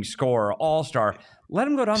 leading scorer, all-star. Let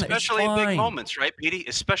him go down there. Especially in big moments, right, Petey?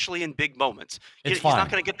 Especially in big moments. He's not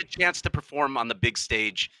going to get the chance to perform on the big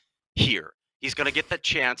stage here. He's going to get the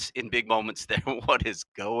chance in big moments there. What is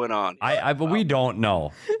going on? But we don't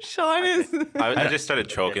know. Sean is. I just started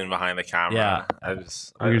choking behind the camera. Yeah. We're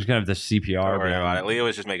just going to have the CPR. Don't worry about it. Leo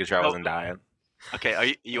was just making sure I wasn't dying.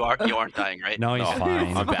 Okay, you aren't dying, right? No, he's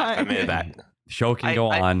fine. I'm back. I made it back. Show can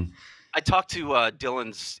go on. I talked to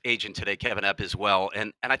Dylan's agent today, Kevin Epp, as well,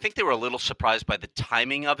 and I think they were a little surprised by the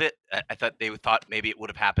timing of it. I thought they thought maybe it would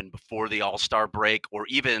have happened before the All-Star break, or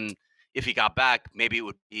even if he got back, maybe it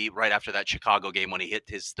would be right after that Chicago game when he hit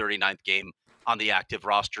his 39th game on the active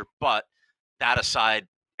roster. But that aside,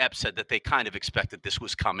 Epp said that they kind of expected this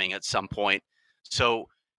was coming at some point. So,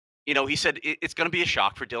 he said it's going to be a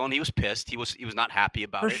shock for Dylan. He was pissed. He was not happy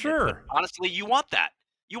about it. For sure. But honestly, you want that.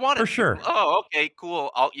 You want it. For sure. Oh, okay, cool.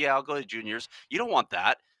 I'll go to juniors. You don't want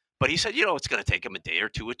that. But he said, it's going to take him a day or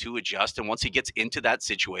two to adjust. And once he gets into that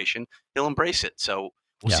situation, he'll embrace it. So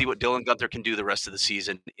we'll see what Dylan Guenther can do the rest of the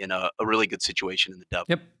season in a really good situation in the Dub.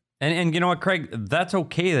 Yep. And you know what, Craig? That's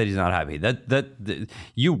okay that he's not happy. That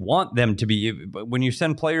you want them to be. When you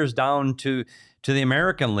send players down to the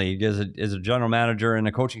American League as a general manager and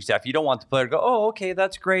a coaching staff, you don't want the player to go, oh, okay,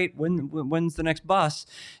 that's great. When's the next bus?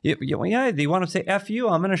 They want to say, F you,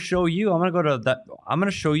 I'm going to show you. I'm going to go to that. I'm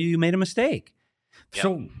going to show you made a mistake. Yep.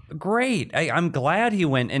 So great. I'm glad he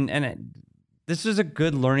went. And this is a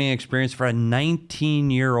good learning experience for a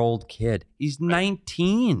 19-year-old kid. He's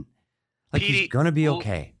 19. Petey, he's going to be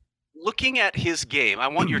okay. Looking at his game, I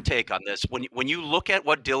want your take on this. When you look at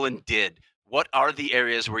what Dylan did, what are the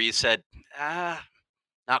areas where you said,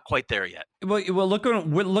 not quite there yet? Well, look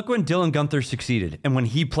when Dylan Guenther succeeded, and when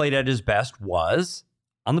he played at his best was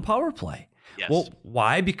on the power play. Yes. Well,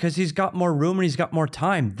 why? Because he's got more room and he's got more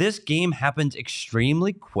time. This game happens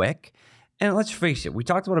extremely quick. And let's face it, we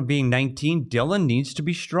talked about him being 19. Dylan needs to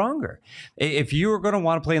be stronger. If you are going to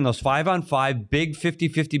want to play in those 5-on-5 big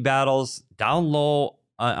 50-50 battles down low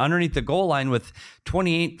underneath the goal line with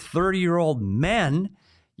 28, 30-year-old men,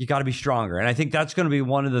 you got to be stronger. And I think that's going to be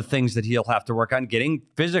one of the things that he'll have to work on, getting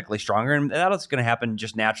physically stronger. And that's going to happen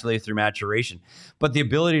just naturally through maturation. But the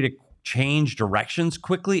ability to change directions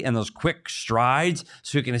quickly and those quick strides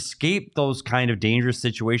so you can escape those kind of dangerous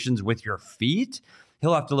situations with your feet,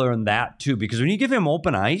 he'll have to learn that too. Because when you give him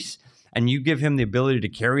open ice and you give him the ability to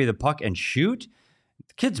carry the puck and shoot,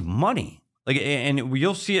 the kid's money. And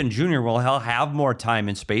you'll see it in junior. Well, he'll have more time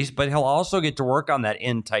and space, but he'll also get to work on that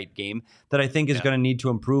in-tight game that I think is going to need to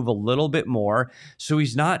improve a little bit more. So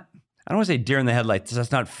he's not, I don't want to say deer in the headlights.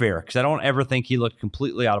 That's not fair because I don't ever think he looked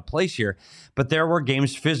completely out of place here. But there were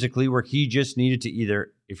games physically where he just needed to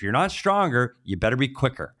either, if you're not stronger, you better be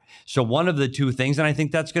quicker. So one of the two things, and I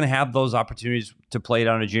think that's going to have those opportunities to play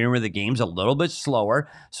down a junior where the game's a little bit slower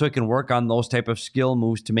so it can work on those type of skill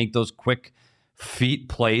moves to make those quick feet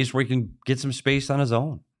plays where he can get some space on his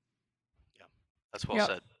own. Yeah, that's well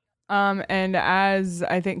said. And as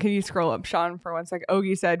I think, can you scroll up, Sean, for 1 second?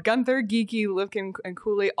 Ogie said, Guenther, Geekie, Lipkin, and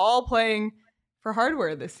Cooley all playing for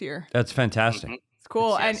Hardware this year. That's fantastic. Mm-hmm. It's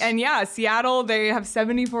cool. Yes. And yeah, Seattle, they have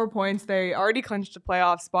 74 points. They already clinched a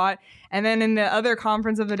playoff spot. And then in the other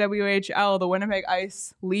conference of the WHL, the Winnipeg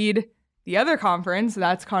Ice lead the other conference.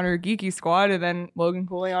 That's Connor Geekie squad, and then Logan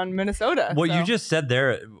Cooley on Minnesota. What you just said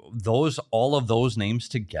there, all of those names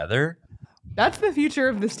together, that's the future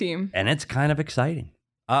of this team. And it's kind of exciting.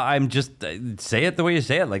 I'm just say it the way you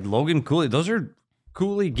say it, like Logan Cooley. Those are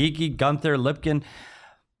Cooley, Geekie, Guenther, Lipkin,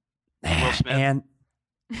 Will Smith. and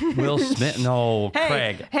Will Smith. No,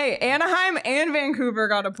 Craig. Hey, Anaheim and Vancouver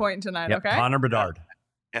got a point tonight. Yep, Okay, Connor Bedard.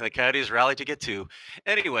 And the Coyotes rallied to get 2.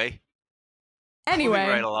 Anyway,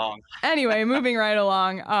 moving right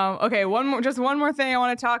along. Okay, one more thing I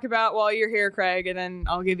want to talk about while you're here, Craig, and then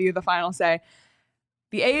I'll give you the final say.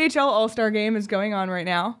 The AHL All-Star Game is going on right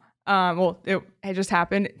now. It just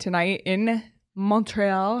happened tonight in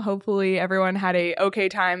Montreal. Hopefully everyone had a okay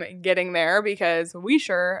time getting there because we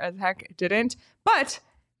sure as heck didn't. But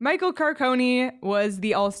Michael Carcone was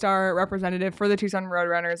the All-Star representative for the Tucson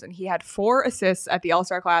Roadrunners, and he had 4 assists at the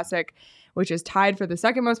All-Star Classic, which is tied for the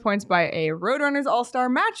second most points by a Roadrunners All-Star,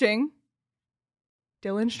 matching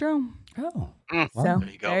Dylan Strome. Oh. So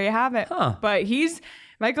there you have it. Huh. But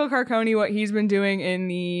Michael Carcone, what he's been doing in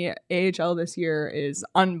the AHL this year is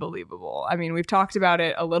unbelievable. I mean, we've talked about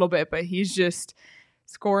it a little bit, but he's just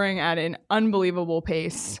scoring at an unbelievable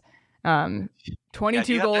pace.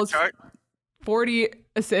 22 goals, 40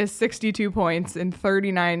 assists, 62 points in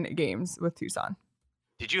 39 games with Tucson.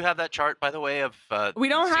 Did you have that chart, by the way? We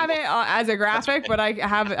don't have it as a graphic, but I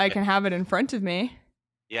can have it in front of me.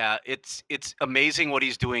 Yeah, it's amazing what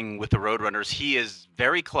he's doing with the Roadrunners. He is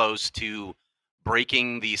very close to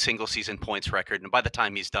breaking the single season points record, and by the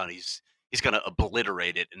time he's done, he's going to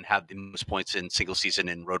obliterate it and have the most points in single season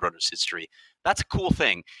in Roadrunners history. That's a cool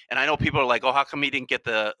thing. And I know people are like, "Oh, how come he didn't get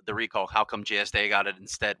the recall? How come JSD got it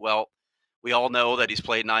instead?" Well, we all know that he's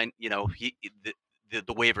played 9. You know,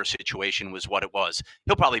 the waiver situation was what it was.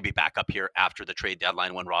 He'll probably be back up here after the trade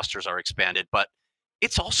deadline when rosters are expanded. But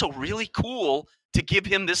it's also really cool to give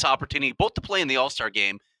him this opportunity, both to play in the All-Star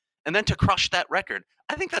game and then to crush that record.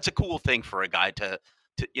 I think that's a cool thing for a guy to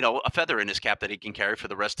a feather in his cap that he can carry for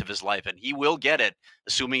the rest of his life. And he will get it,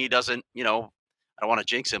 assuming he doesn't, I don't want to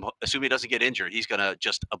jinx him. Assuming he doesn't get injured, he's going to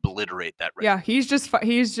just obliterate that record. Yeah, he's just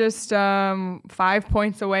 5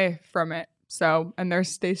 points away from it. So, and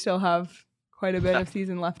they still have quite a bit of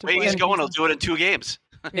season left to play. He's going. He'll do it in 2 games.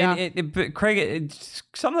 Yeah. But Craig,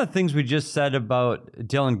 some of the things we just said about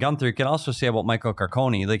Dylan Guenther, you can also say about Michael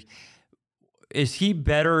Carcone. Like, is he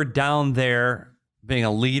better down there being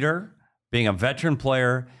a leader, being a veteran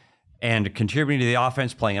player, and contributing to the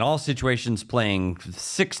offense, playing in all situations, playing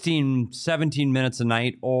 16, 17 minutes a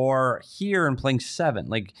night, or here and playing 7?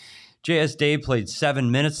 Like, JSD played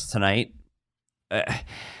 7 minutes tonight.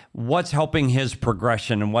 What's helping his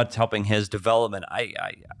progression and what's helping his development?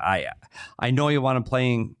 I know you want him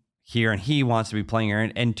playing here, and he wants to be playing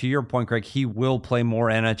here. And to your point, Craig, he will play more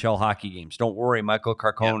NHL hockey games. Don't worry, Michael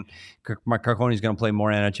Carcone. Yeah. Carcone is going to play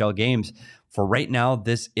more NHL games. For right now,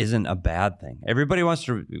 this isn't a bad thing. Everybody wants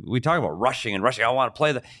to. We talk about rushing. I want to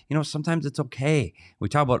play the. Sometimes it's okay. We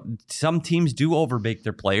talk about some teams do overbake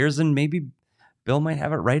their players, and maybe Bill might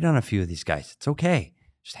have it right on a few of these guys. It's okay.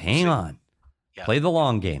 Just hang on. Yeah. Play the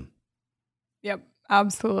long game. Yep,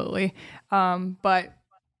 absolutely. But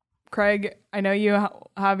Craig, I know you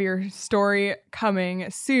have your story coming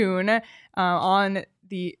soon on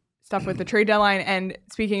the stuff with the trade deadline. And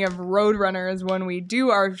speaking of Roadrunners, when we do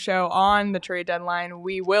our show on the trade deadline,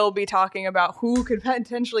 we will be talking about who could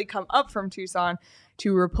potentially come up from Tucson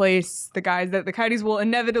to replace the guys that the Coyotes will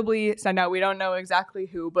inevitably send out. We don't know exactly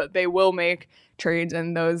who, but they will make trades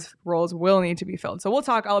and those roles will need to be filled. So we'll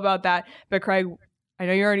talk all about that. But Craig, I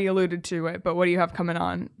know you already alluded to it, but what do you have coming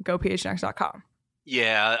on GoPHNX.com?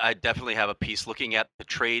 Yeah, I definitely have a piece looking at the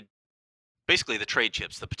trade, basically the trade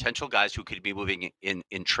chips, the potential guys who could be moving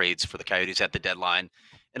in trades for the Coyotes at the deadline.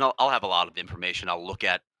 And I'll have a lot of information. I'll look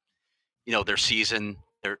at, their season,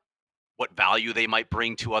 what value they might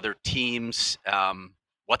bring to other teams,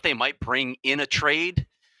 what they might bring in a trade,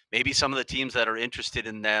 maybe some of the teams that are interested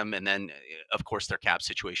in them, and then, of course, their cap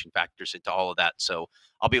situation factors into all of that. So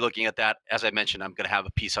I'll be looking at that. As I mentioned, I'm going to have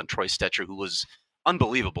a piece on Troy Stecher, who was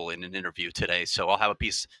unbelievable in an interview today. So I'll have a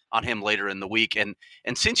piece on him later in the week. And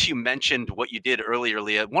since you mentioned what you did earlier,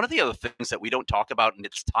 Leah, one of the other things that we don't talk about, and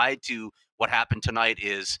it's tied to what happened tonight,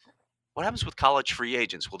 is what happens with college free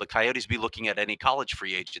agents? Will the Coyotes be looking at any college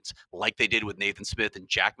free agents like they did with Nathan Smith and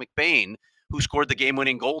Jack McBain, who scored the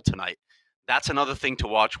game-winning goal tonight? That's another thing to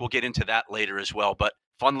watch. We'll get into that later as well. But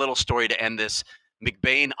fun little story to end this.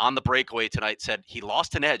 McBain on the breakaway tonight said he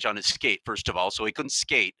lost an edge on his skate, first of all, so he couldn't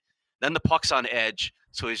skate. Then the puck's on edge,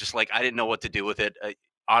 so he's just like, I didn't know what to do with it.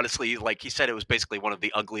 Honestly, like he said, it was basically one of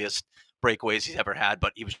the ugliest breakaways he's ever had,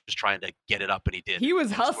 but he was just trying to get it up, and he did. He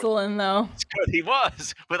was hustling, though. It's good. He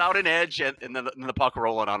was, without an edge, and then the puck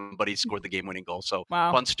rolling on him, but he scored the game-winning goal. So,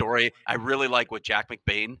 wow. Fun story. I really like what Jack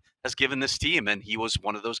McBain has given this team, and he was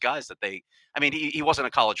one of those guys that he wasn't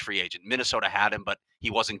a college free agent. Minnesota had him, but he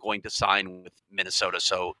wasn't going to sign with Minnesota,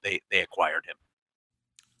 so they acquired him.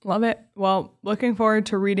 Love it. Well, looking forward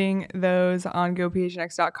to reading those on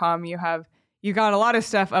GoPHNX.com. You got a lot of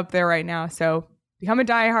stuff up there right now, so become a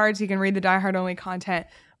diehard so you can read the diehard only content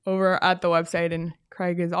over at the website. And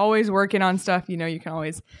Craig is always working on stuff. You can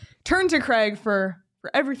always turn to Craig for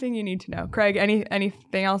everything you need to know. Craig,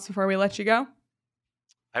 anything else before we let you go?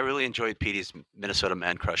 I really enjoyed Petey's Minnesota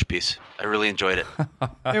Man Crush piece. I really enjoyed it.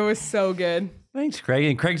 It was so good. Thanks, Craig.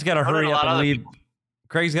 And Craig's got to hurry up and leave.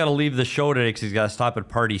 Craig's got to leave the show today because he's got to stop at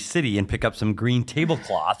Party City and pick up some green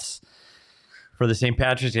tablecloths for the St.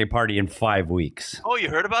 Patrick's Day party in 5 weeks. Oh, you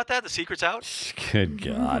heard about that? The secret's out? Good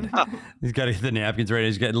God. He's got to get the napkins ready.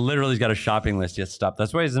 He's got a shopping list yet stopped.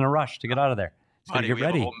 That's why he's in a rush to get out of there. He's got to get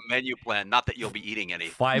ready. Have a whole menu plan. Not that you'll be eating any.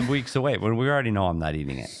 5 weeks away. Well, we already know I'm not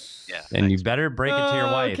eating it. Yeah. And you better break it to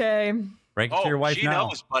your wife. Okay. Break it to your wife she now.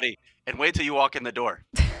 knows, buddy. And wait till you walk in the door.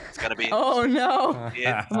 It's gonna be. Oh no!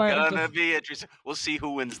 It's gonna be interesting. We'll see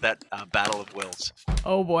who wins that battle of wills.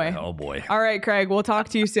 Oh boy! Oh boy! All right, Craig. We'll talk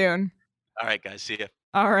to you soon. All right, guys. See ya.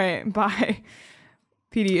 All right. Bye.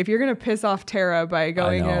 PD, if you're gonna piss off Tara by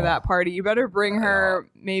going to that party, you better bring her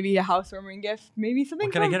maybe a housewarming gift. Maybe something.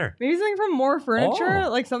 What can I get her? Maybe something from More Furniture,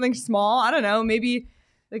 like something small. I don't know. Maybe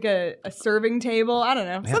like a serving table. I don't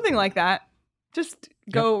know. Something like that. Just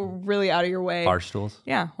go really out of your way. Bar stools.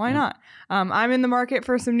 Yeah, why not? I'm in the market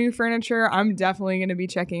for some new furniture. I'm definitely going to be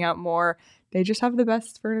checking out More. They just have the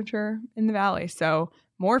best furniture in the Valley. So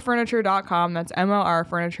morefurniture.com. That's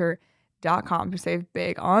morfurniture.com to save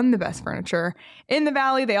big on the best furniture in the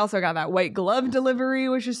Valley. They also got that white glove delivery,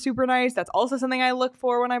 which is super nice. That's also something I look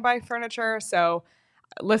for when I buy furniture. So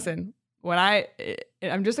listen, when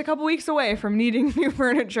I'm just a couple weeks away from needing new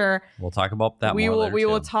furniture. We'll talk about that we more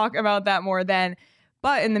will talk about that more then.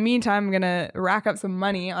 But in the meantime, I'm going to rack up some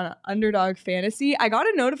money on Underdog Fantasy. I got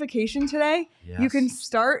a notification today. Yes. You can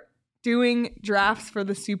start doing drafts for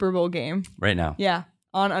the Super Bowl game. Right now. Yeah,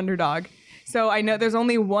 on Underdog. So I know there's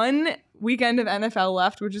only one weekend of NFL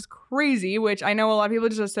left, which is crazy, which I know a lot of people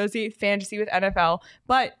just associate fantasy with NFL.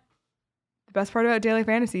 But the best part about daily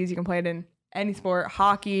fantasy is you can play it in any sport,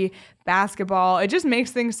 hockey, basketball. It just makes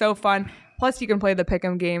things so fun. Plus, you can play the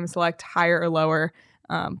pick'em game, select higher or lower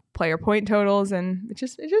player point totals, and it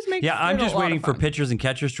just makes. Yeah, I'm just waiting for pitchers and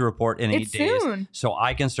catchers to report in 8 days, so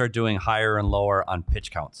I can start doing higher and lower on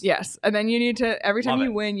pitch counts. Yes, and then you need to every time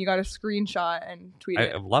you win, you got to screenshot and tweet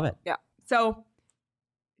it. I love it. Yeah, so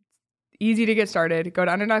easy to get started. Go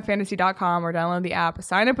to UnderdogFantasy.com or download the app.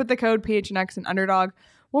 Sign up with the code PHNX, and Underdog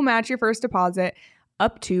will match your first deposit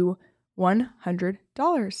up to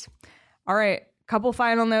 $100. All right, couple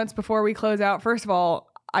final notes before we close out. First of all,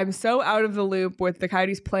 I'm so out of the loop with the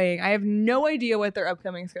Coyotes playing. I have no idea what their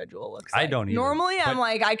upcoming schedule looks like. I don't either. Normally, I'm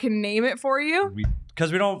like, I can name it for you.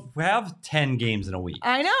 Because we don't have 10 games in a week.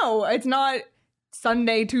 I know. It's not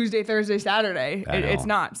Sunday, Tuesday, Thursday, Saturday. It's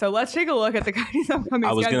not. So let's take a look at the Coyotes' upcoming schedule.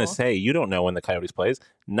 I was going to say, you don't know when the Coyotes plays.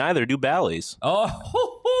 Neither do Bally's. Oh,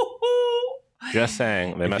 just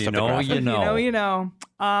saying. They messed up the graphic. You know.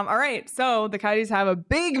 All right. So the Coyotes have a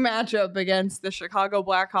big matchup against the Chicago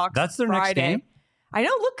Blackhawks. That's their Friday. next game? I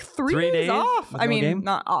know. Look, 3 days off. I mean, game?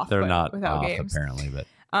 not off. They're not without off, games. apparently. But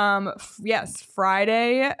yes,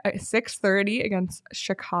 Friday at 6:30 against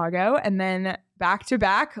Chicago, and then back to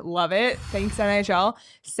back. Love it. Thanks NHL.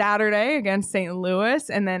 Saturday against St. Louis,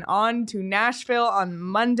 and then on to Nashville on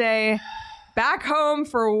Monday. Back home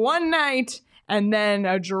for one night. And then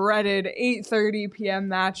a dreaded 8:30 p.m.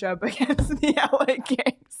 matchup against the LA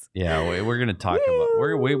Kings. Yeah, we're gonna talk about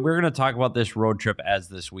we're gonna talk about this road trip as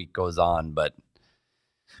this week goes on, but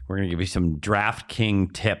we're gonna give you some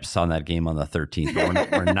DraftKings tips on that game on the 13th.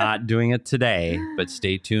 We're not doing it today, but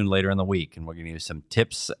stay tuned later in the week, and we're gonna give you some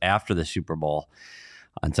tips after the Super Bowl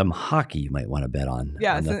on some hockey you might want to bet on.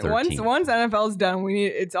 Yeah, on the so 13th. once NFL's done, we need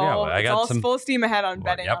it's all full steam ahead on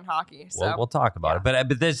betting on hockey. So we'll talk about it.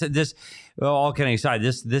 But this all kidding aside,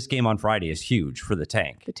 this game on Friday is huge for the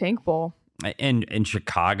Tank. The Tank Bowl. In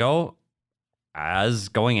Chicago, as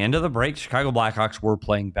going into the break, Chicago Blackhawks were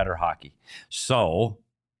playing better hockey. So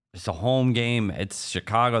it's a home game. It's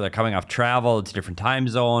Chicago. They're coming off travel. It's a different time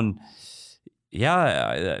zone.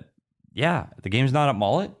 Yeah. The game's not at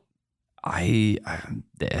Mullet. I'm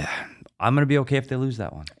gonna be okay if they lose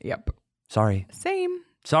that one. Yep. Sorry. Same.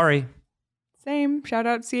 Sorry. Same. Shout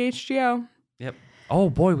out CHGO. Yep.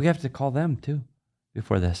 Oh boy, we have to call them too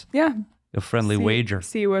before this. Yeah. A friendly wager.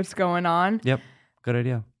 See what's going on. Yep. Good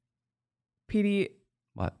idea. PD.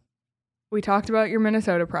 What? We talked about your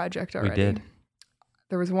Minnesota project already. We did.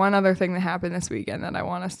 There was one other thing that happened this weekend that I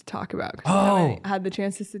want us to talk about. Oh. I haven't had the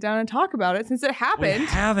chance to sit down and talk about it since it happened. We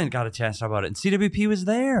haven't got a chance to talk about it. And CWP was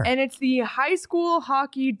there. And it's the high school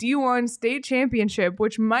hockey D1 state championship,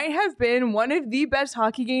 which might have been one of the best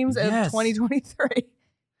hockey games of 2023.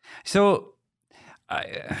 So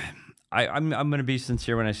I'm going to be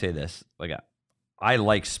sincere when I say this. Like, I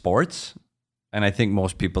like sports, and I think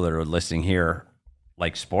most people that are listening here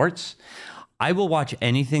like sports. I will watch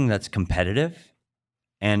anything that's competitive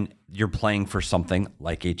and you're playing for something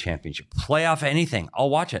like a championship. Playoff anything, I'll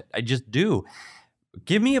watch it. I just do.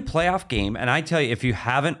 Give me a playoff game, and I tell you, if you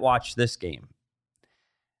haven't watched this game,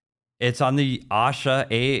 it's on the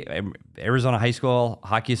ASHA, Arizona High School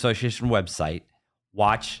Hockey Association website.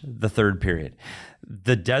 Watch the third period.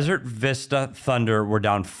 The Desert Vista Thunder were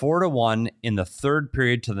down 4-1 in the third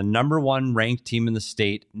period to the number 1 ranked team in the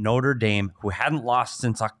state, Notre Dame, who hadn't lost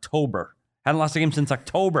since October. Hadn't lost a game since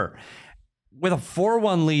October. With a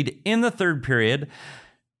 4-1 lead in the third period,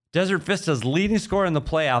 Desert Vista's leading scorer in the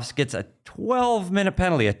playoffs gets a 12-minute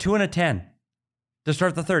penalty, a 2 and a 10 to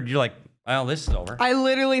start the third. You're like, well, this is over. I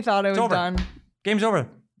literally thought it was done. Game's over.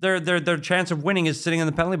 Their chance of winning is sitting in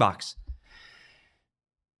the penalty box.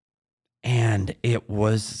 And it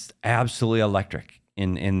was absolutely electric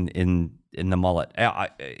in the mullet.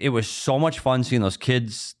 It was so much fun seeing those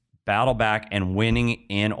kids battle back and winning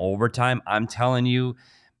in overtime. I'm telling you,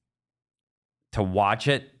 to watch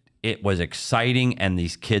it, it was exciting, and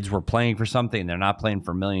these kids were playing for something. They're not playing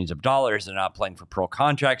for millions of dollars. They're not playing for pro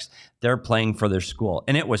contracts. They're playing for their school.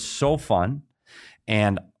 And it was so fun,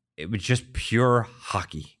 and it was just pure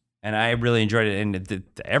hockey. And I really enjoyed it. And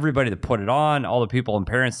everybody that put it on, all the people and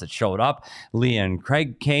parents that showed up, Leah and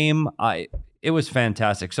Craig came. It was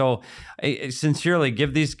fantastic. So I sincerely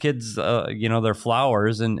give these kids, their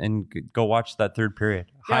flowers and go watch that third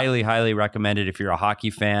period. Yeah. Highly, highly recommended if you're a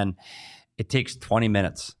hockey fan. It takes 20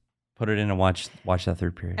 minutes. Put it in and watch that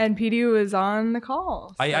third period. And PD was on the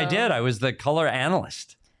call. So. I did. I was the color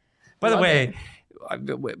analyst. By the way,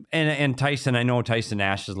 and Tyson, I know Tyson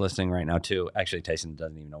Nash is listening right now too. Actually, Tyson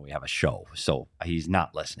doesn't even know we have a show, so he's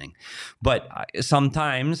not listening. But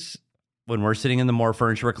sometimes when we're sitting in the More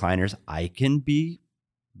Furniture recliners, I can be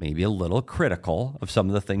maybe a little critical of some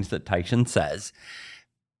of the things that Tyson says.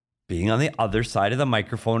 Being on the other side of the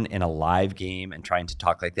microphone in a live game and trying to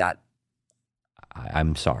talk like that,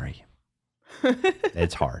 I'm sorry.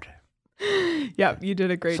 It's hard. Yeah, you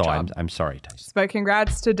did a great job. I'm sorry, Tyson. But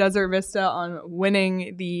congrats to Desert Vista on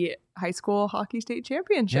winning the high school hockey state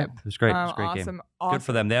championship. Yeah, it was great. It was a great game. Awesome. Good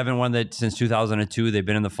for them. They haven't won that since 2002. They've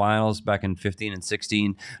been in the finals back in 15 and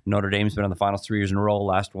 16. Notre Dame's been in the finals 3 years in a row.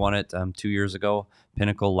 Last won it 2 years ago.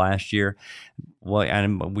 Pinnacle last year. Well,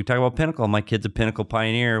 and we talk about Pinnacle. My kid's a Pinnacle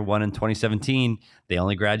Pioneer, won in 2017. They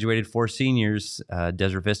only graduated 4 seniors.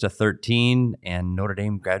 Desert Vista 13, and Notre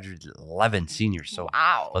Dame graduated 11 seniors. So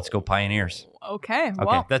wow, let's go Pioneers. Okay,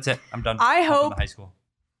 well, that's it. I'm done. I hope high school.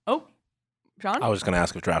 Oh, John? I was going to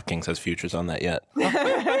ask if DraftKings has futures on that yet.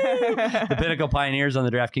 The Pinnacle Pioneers on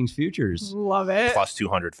the DraftKings futures. Love it. Plus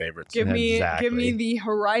 200 favorites. Give me the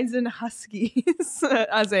Horizon Huskies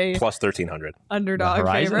as a plus 1,300 underdog the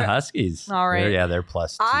Horizon favorite. Huskies. All right. They're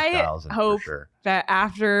plus 2,000 I hope for sure. that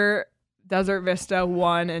after Desert Vista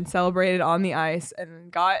won and celebrated on the ice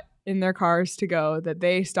and got in their cars to go, that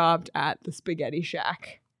they stopped at the Spaghetti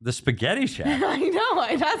Shack. The Spaghetti Shack. I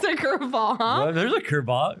know. That's a curveball, huh? Well, there's a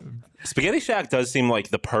curveball. Spaghetti Shack does seem like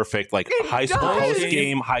the perfect high school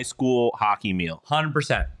post-game high school hockey meal.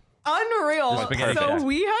 100%. Unreal. So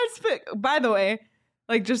we had, by the way,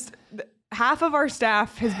 just half of our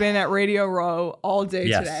staff has been at Radio Row all day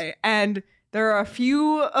today. And there are a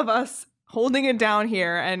few of us holding it down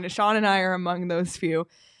here. And Sean and I are among those few.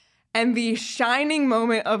 And the shining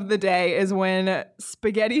moment of the day is when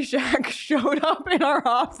Spaghetti Shack showed up in our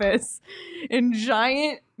office in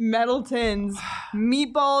giant metal tins,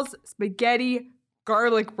 meatballs, spaghetti,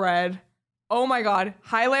 garlic bread. Oh my God.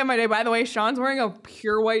 Highlight of my day. By the way, Sean's wearing a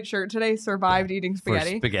pure white shirt today. Survived eating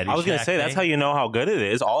spaghetti. I was going to say, that's how you know how good it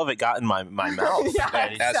is. All of it got in my mouth.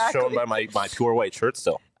 Yeah, That's shown by my pure white shirt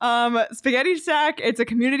still. Spaghetti Shack, it's a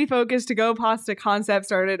community-focused to-go pasta concept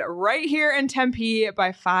started right here in Tempe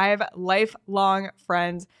by 5 lifelong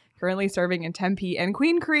friends currently serving in Tempe and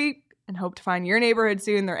Queen Creek, and hope to find your neighborhood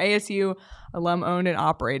soon. They're ASU alum-owned and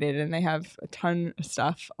operated, and they have a ton of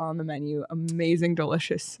stuff on the menu. Amazing,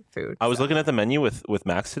 delicious food. I was looking at the menu with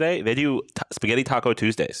Max today. They do Spaghetti Taco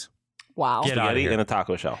Tuesdays. Wow. Spaghetti in a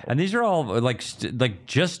taco shell. And these are all like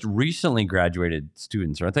just recently graduated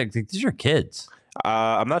students, right? These are kids.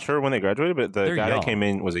 I'm not sure when they graduated, but the guy that came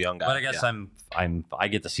in was a young guy. But I guess I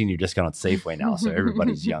get the senior discount at Safeway now, so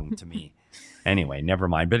everybody's young to me. Anyway, never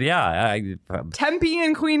mind. But yeah, Tempe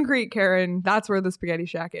and Queen Creek, Karen. That's where the Spaghetti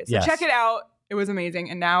Shack is. So check it out. It was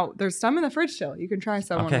amazing. And now there's some in the fridge still. You can try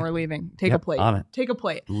some when we're leaving. Take a plate. On it. Take a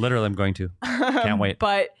plate. Literally, I'm going to. Can't wait.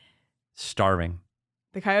 But starving.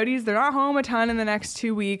 The Coyotes, they're not home a ton in the next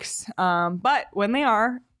 2 weeks. But when they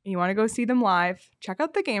are, you want to go see them live, check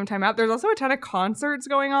out the Game Time app. There's also a ton of concerts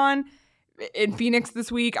going on. in Phoenix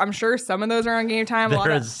this week. I'm sure some of those are on Game Time.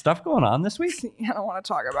 There's stuff going on this week? I don't want to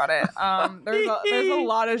talk about it. There's a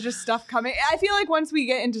lot of just stuff coming. I feel like once we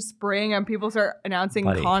get into spring and people start announcing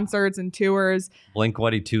concerts and tours.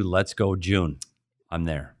 Blink-182, Let's Go June. I'm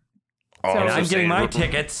there. Oh, So- I'm getting my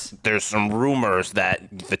tickets. There's some rumors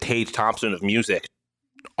that the Tage Thompson of music,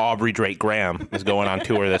 Aubrey Drake Graham, is going on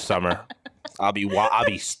tour this summer. I'll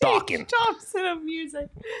be stalking. Thompson of music.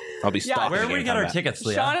 I'll be stalking. Where do we get our tickets,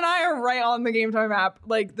 Leah? Sean and I are right on the Game Time app.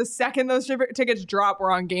 Like the second those tickets drop,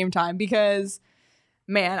 we're on Game Time because,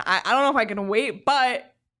 man, I don't know if I can wait,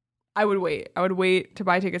 but I would wait. I would wait to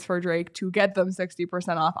buy tickets for Drake to get them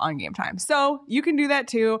 60% off on Game Time. So you can do that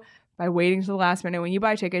too by waiting to the last minute when you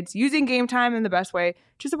buy tickets using Game Time. And the best way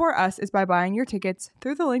to support us is by buying your tickets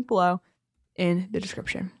through the link below in the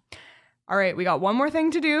description. All right, we got one more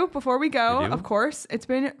thing to do before we go. Of course, it's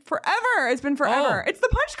been forever. It's been forever. It's the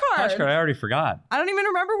punch card. Punch card, I already forgot. I don't even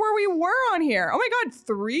remember where we were on here. Oh my God,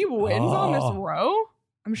 3 wins on this row?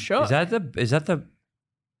 I'm shook. Is that the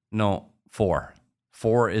no, 4.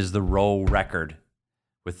 4 is the row record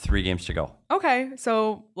with 3 games to go. Okay,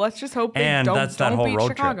 so let's just hope they And don't, that's that don't whole beat road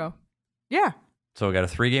Chicago. trip. Yeah. So we got a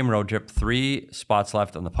 3-game road trip, 3 spots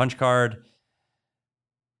left on the punch card.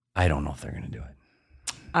 I don't know if they're going to do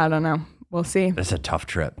it. I don't know. We'll see. This is a tough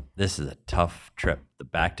trip. The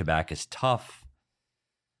back-to-back is tough.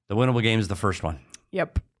 The winnable game is the first one.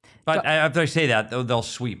 Yep. But after I say that, they'll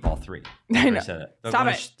sweep all 3. I know. Said it. Stop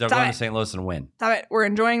it. They're Stop going it. to St. Louis and win. Stop it. We're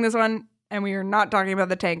enjoying this one, and we are not talking about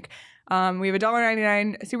the tank. We have a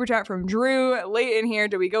 $1.99 super chat from Drew. Late in here,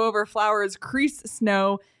 do we go over Flowers' crease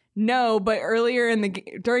snow? No, but earlier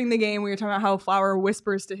during the game, we were talking about how Flower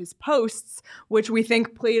whispers to his posts, which we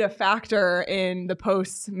think played a factor in the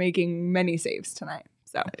posts making many saves tonight.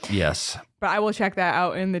 So Yes. but I will check that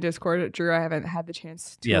out in the Discord. Drew, I haven't had the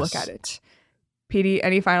chance to Yes. look at it. PD,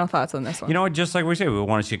 any final thoughts on this one? You know what? Just like we say, we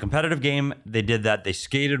want to see a competitive game. They did that. They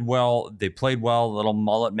skated well. They played well. A little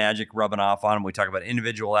mullet magic rubbing off on them. We talk about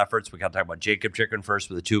individual efforts. We got to talk about Jacob Chikrin first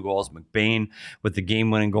with the 2 goals. McBain with the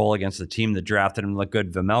game-winning goal against the team that drafted him looked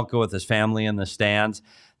good. Vejmelka with his family in the stands.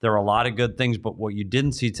 There are a lot of good things, but what you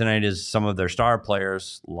didn't see tonight is some of their star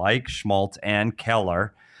players like Schmaltz and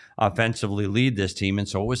Keller offensively lead this team, and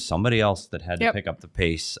so it was somebody else that had to pick up the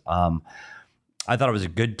pace. I thought it was a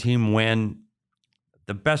good team win.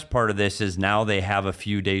 The best part of this is now they have a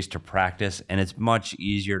few days to practice, and it's much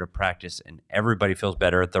easier to practice, and everybody feels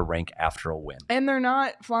better at the rink after a win. And they're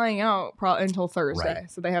not flying out until Thursday,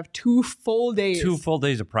 Right. so they have 2 full days. 2 full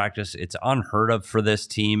days of practice. It's unheard of for this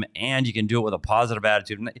team, and you can do it with a positive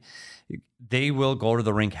attitude. And they will go to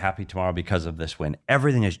the rink happy tomorrow because of this win.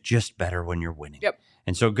 Everything is just better when you're winning. Yep.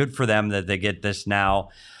 And so good for them that they get this now.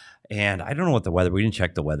 And I don't know what the weather, we didn't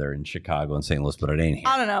check the weather in Chicago and St. Louis, but it ain't here.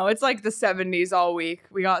 I don't know. It's like the 70s all week.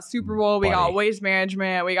 We got Super Bowl, we got waste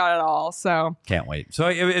management, we got it all. So Can't wait. So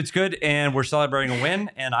it's good, and we're celebrating a win,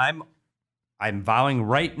 and I'm vowing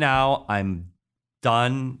right now I'm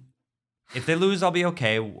done. If they lose, I'll be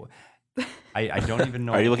okay. I don't even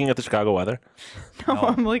know. Are you looking at the Chicago weather? no,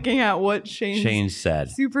 I'm looking at what Shane said.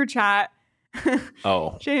 super chat.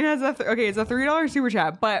 Oh. Shane has it's a $3 super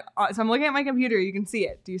chat, but so I'm looking at my computer. You can see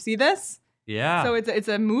it. Do you see this? Yeah. So it's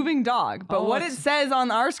a moving dog, but what it says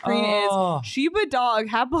on our screen is Shiba dog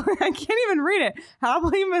happily. I can't even read it.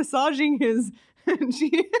 Happily massaging his.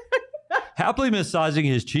 Happily massaging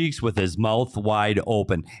his cheeks with his mouth wide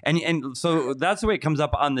open, and so that's the way it comes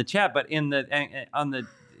up on the chat. But on the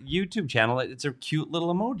YouTube channel, it's a cute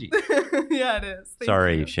little emoji. Yeah, it is.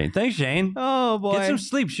 Sorry, Shane. Thanks, Shane. Oh boy, get some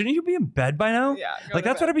sleep. Shouldn't you be in bed by now? Yeah, like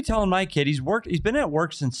that's what I'd be telling my kid. He's been at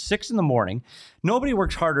work since 6 a.m. Nobody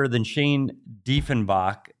works harder than Shane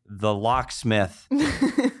Diefenbach, the locksmith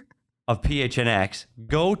of PHNX.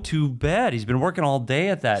 Go to bed. He's been working all day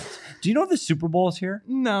at that. Do you know the Super Bowl is here?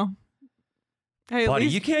 No. Hey, buddy,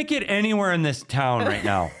 you can't get anywhere in this town right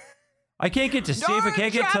now. I can't get to safe. I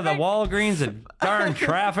can't get to the Walgreens and darn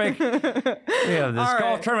traffic. Yeah, this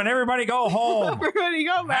golf tournament. Everybody go home. Everybody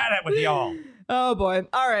go back. Had it with y'all. Oh boy.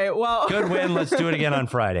 All right. Well, good win. Let's do it again on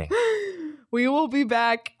Friday. We will be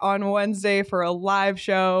back on Wednesday for a live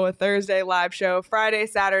show, a Thursday live show, Friday,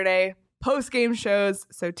 Saturday, post-game shows.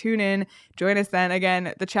 So tune in. Join us then.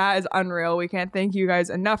 Again, the chat is unreal. We can't thank you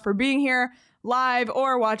guys enough for being here live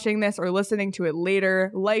or watching this or listening to it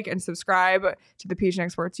later. Like and subscribe to the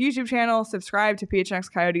PHNX Sports YouTube channel. Subscribe to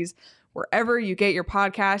PHNX Coyotes wherever you get your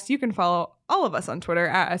podcasts. You can follow all of us on Twitter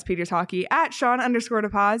at SPetersHockey, at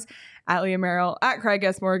Sean_DePaz, at Leah Merrill, at Craig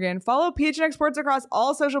S. Morgan. Follow PHNX Sports across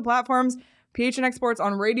all social platforms. PHNX Sports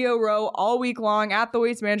on Radio Row all week long at the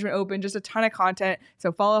Waste Management Open. Just a ton of content.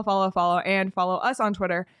 So follow, and follow us on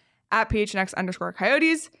Twitter at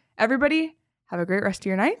PHNX_Coyotes. Everybody, have a great rest of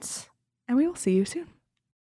your nights, and we will see you soon.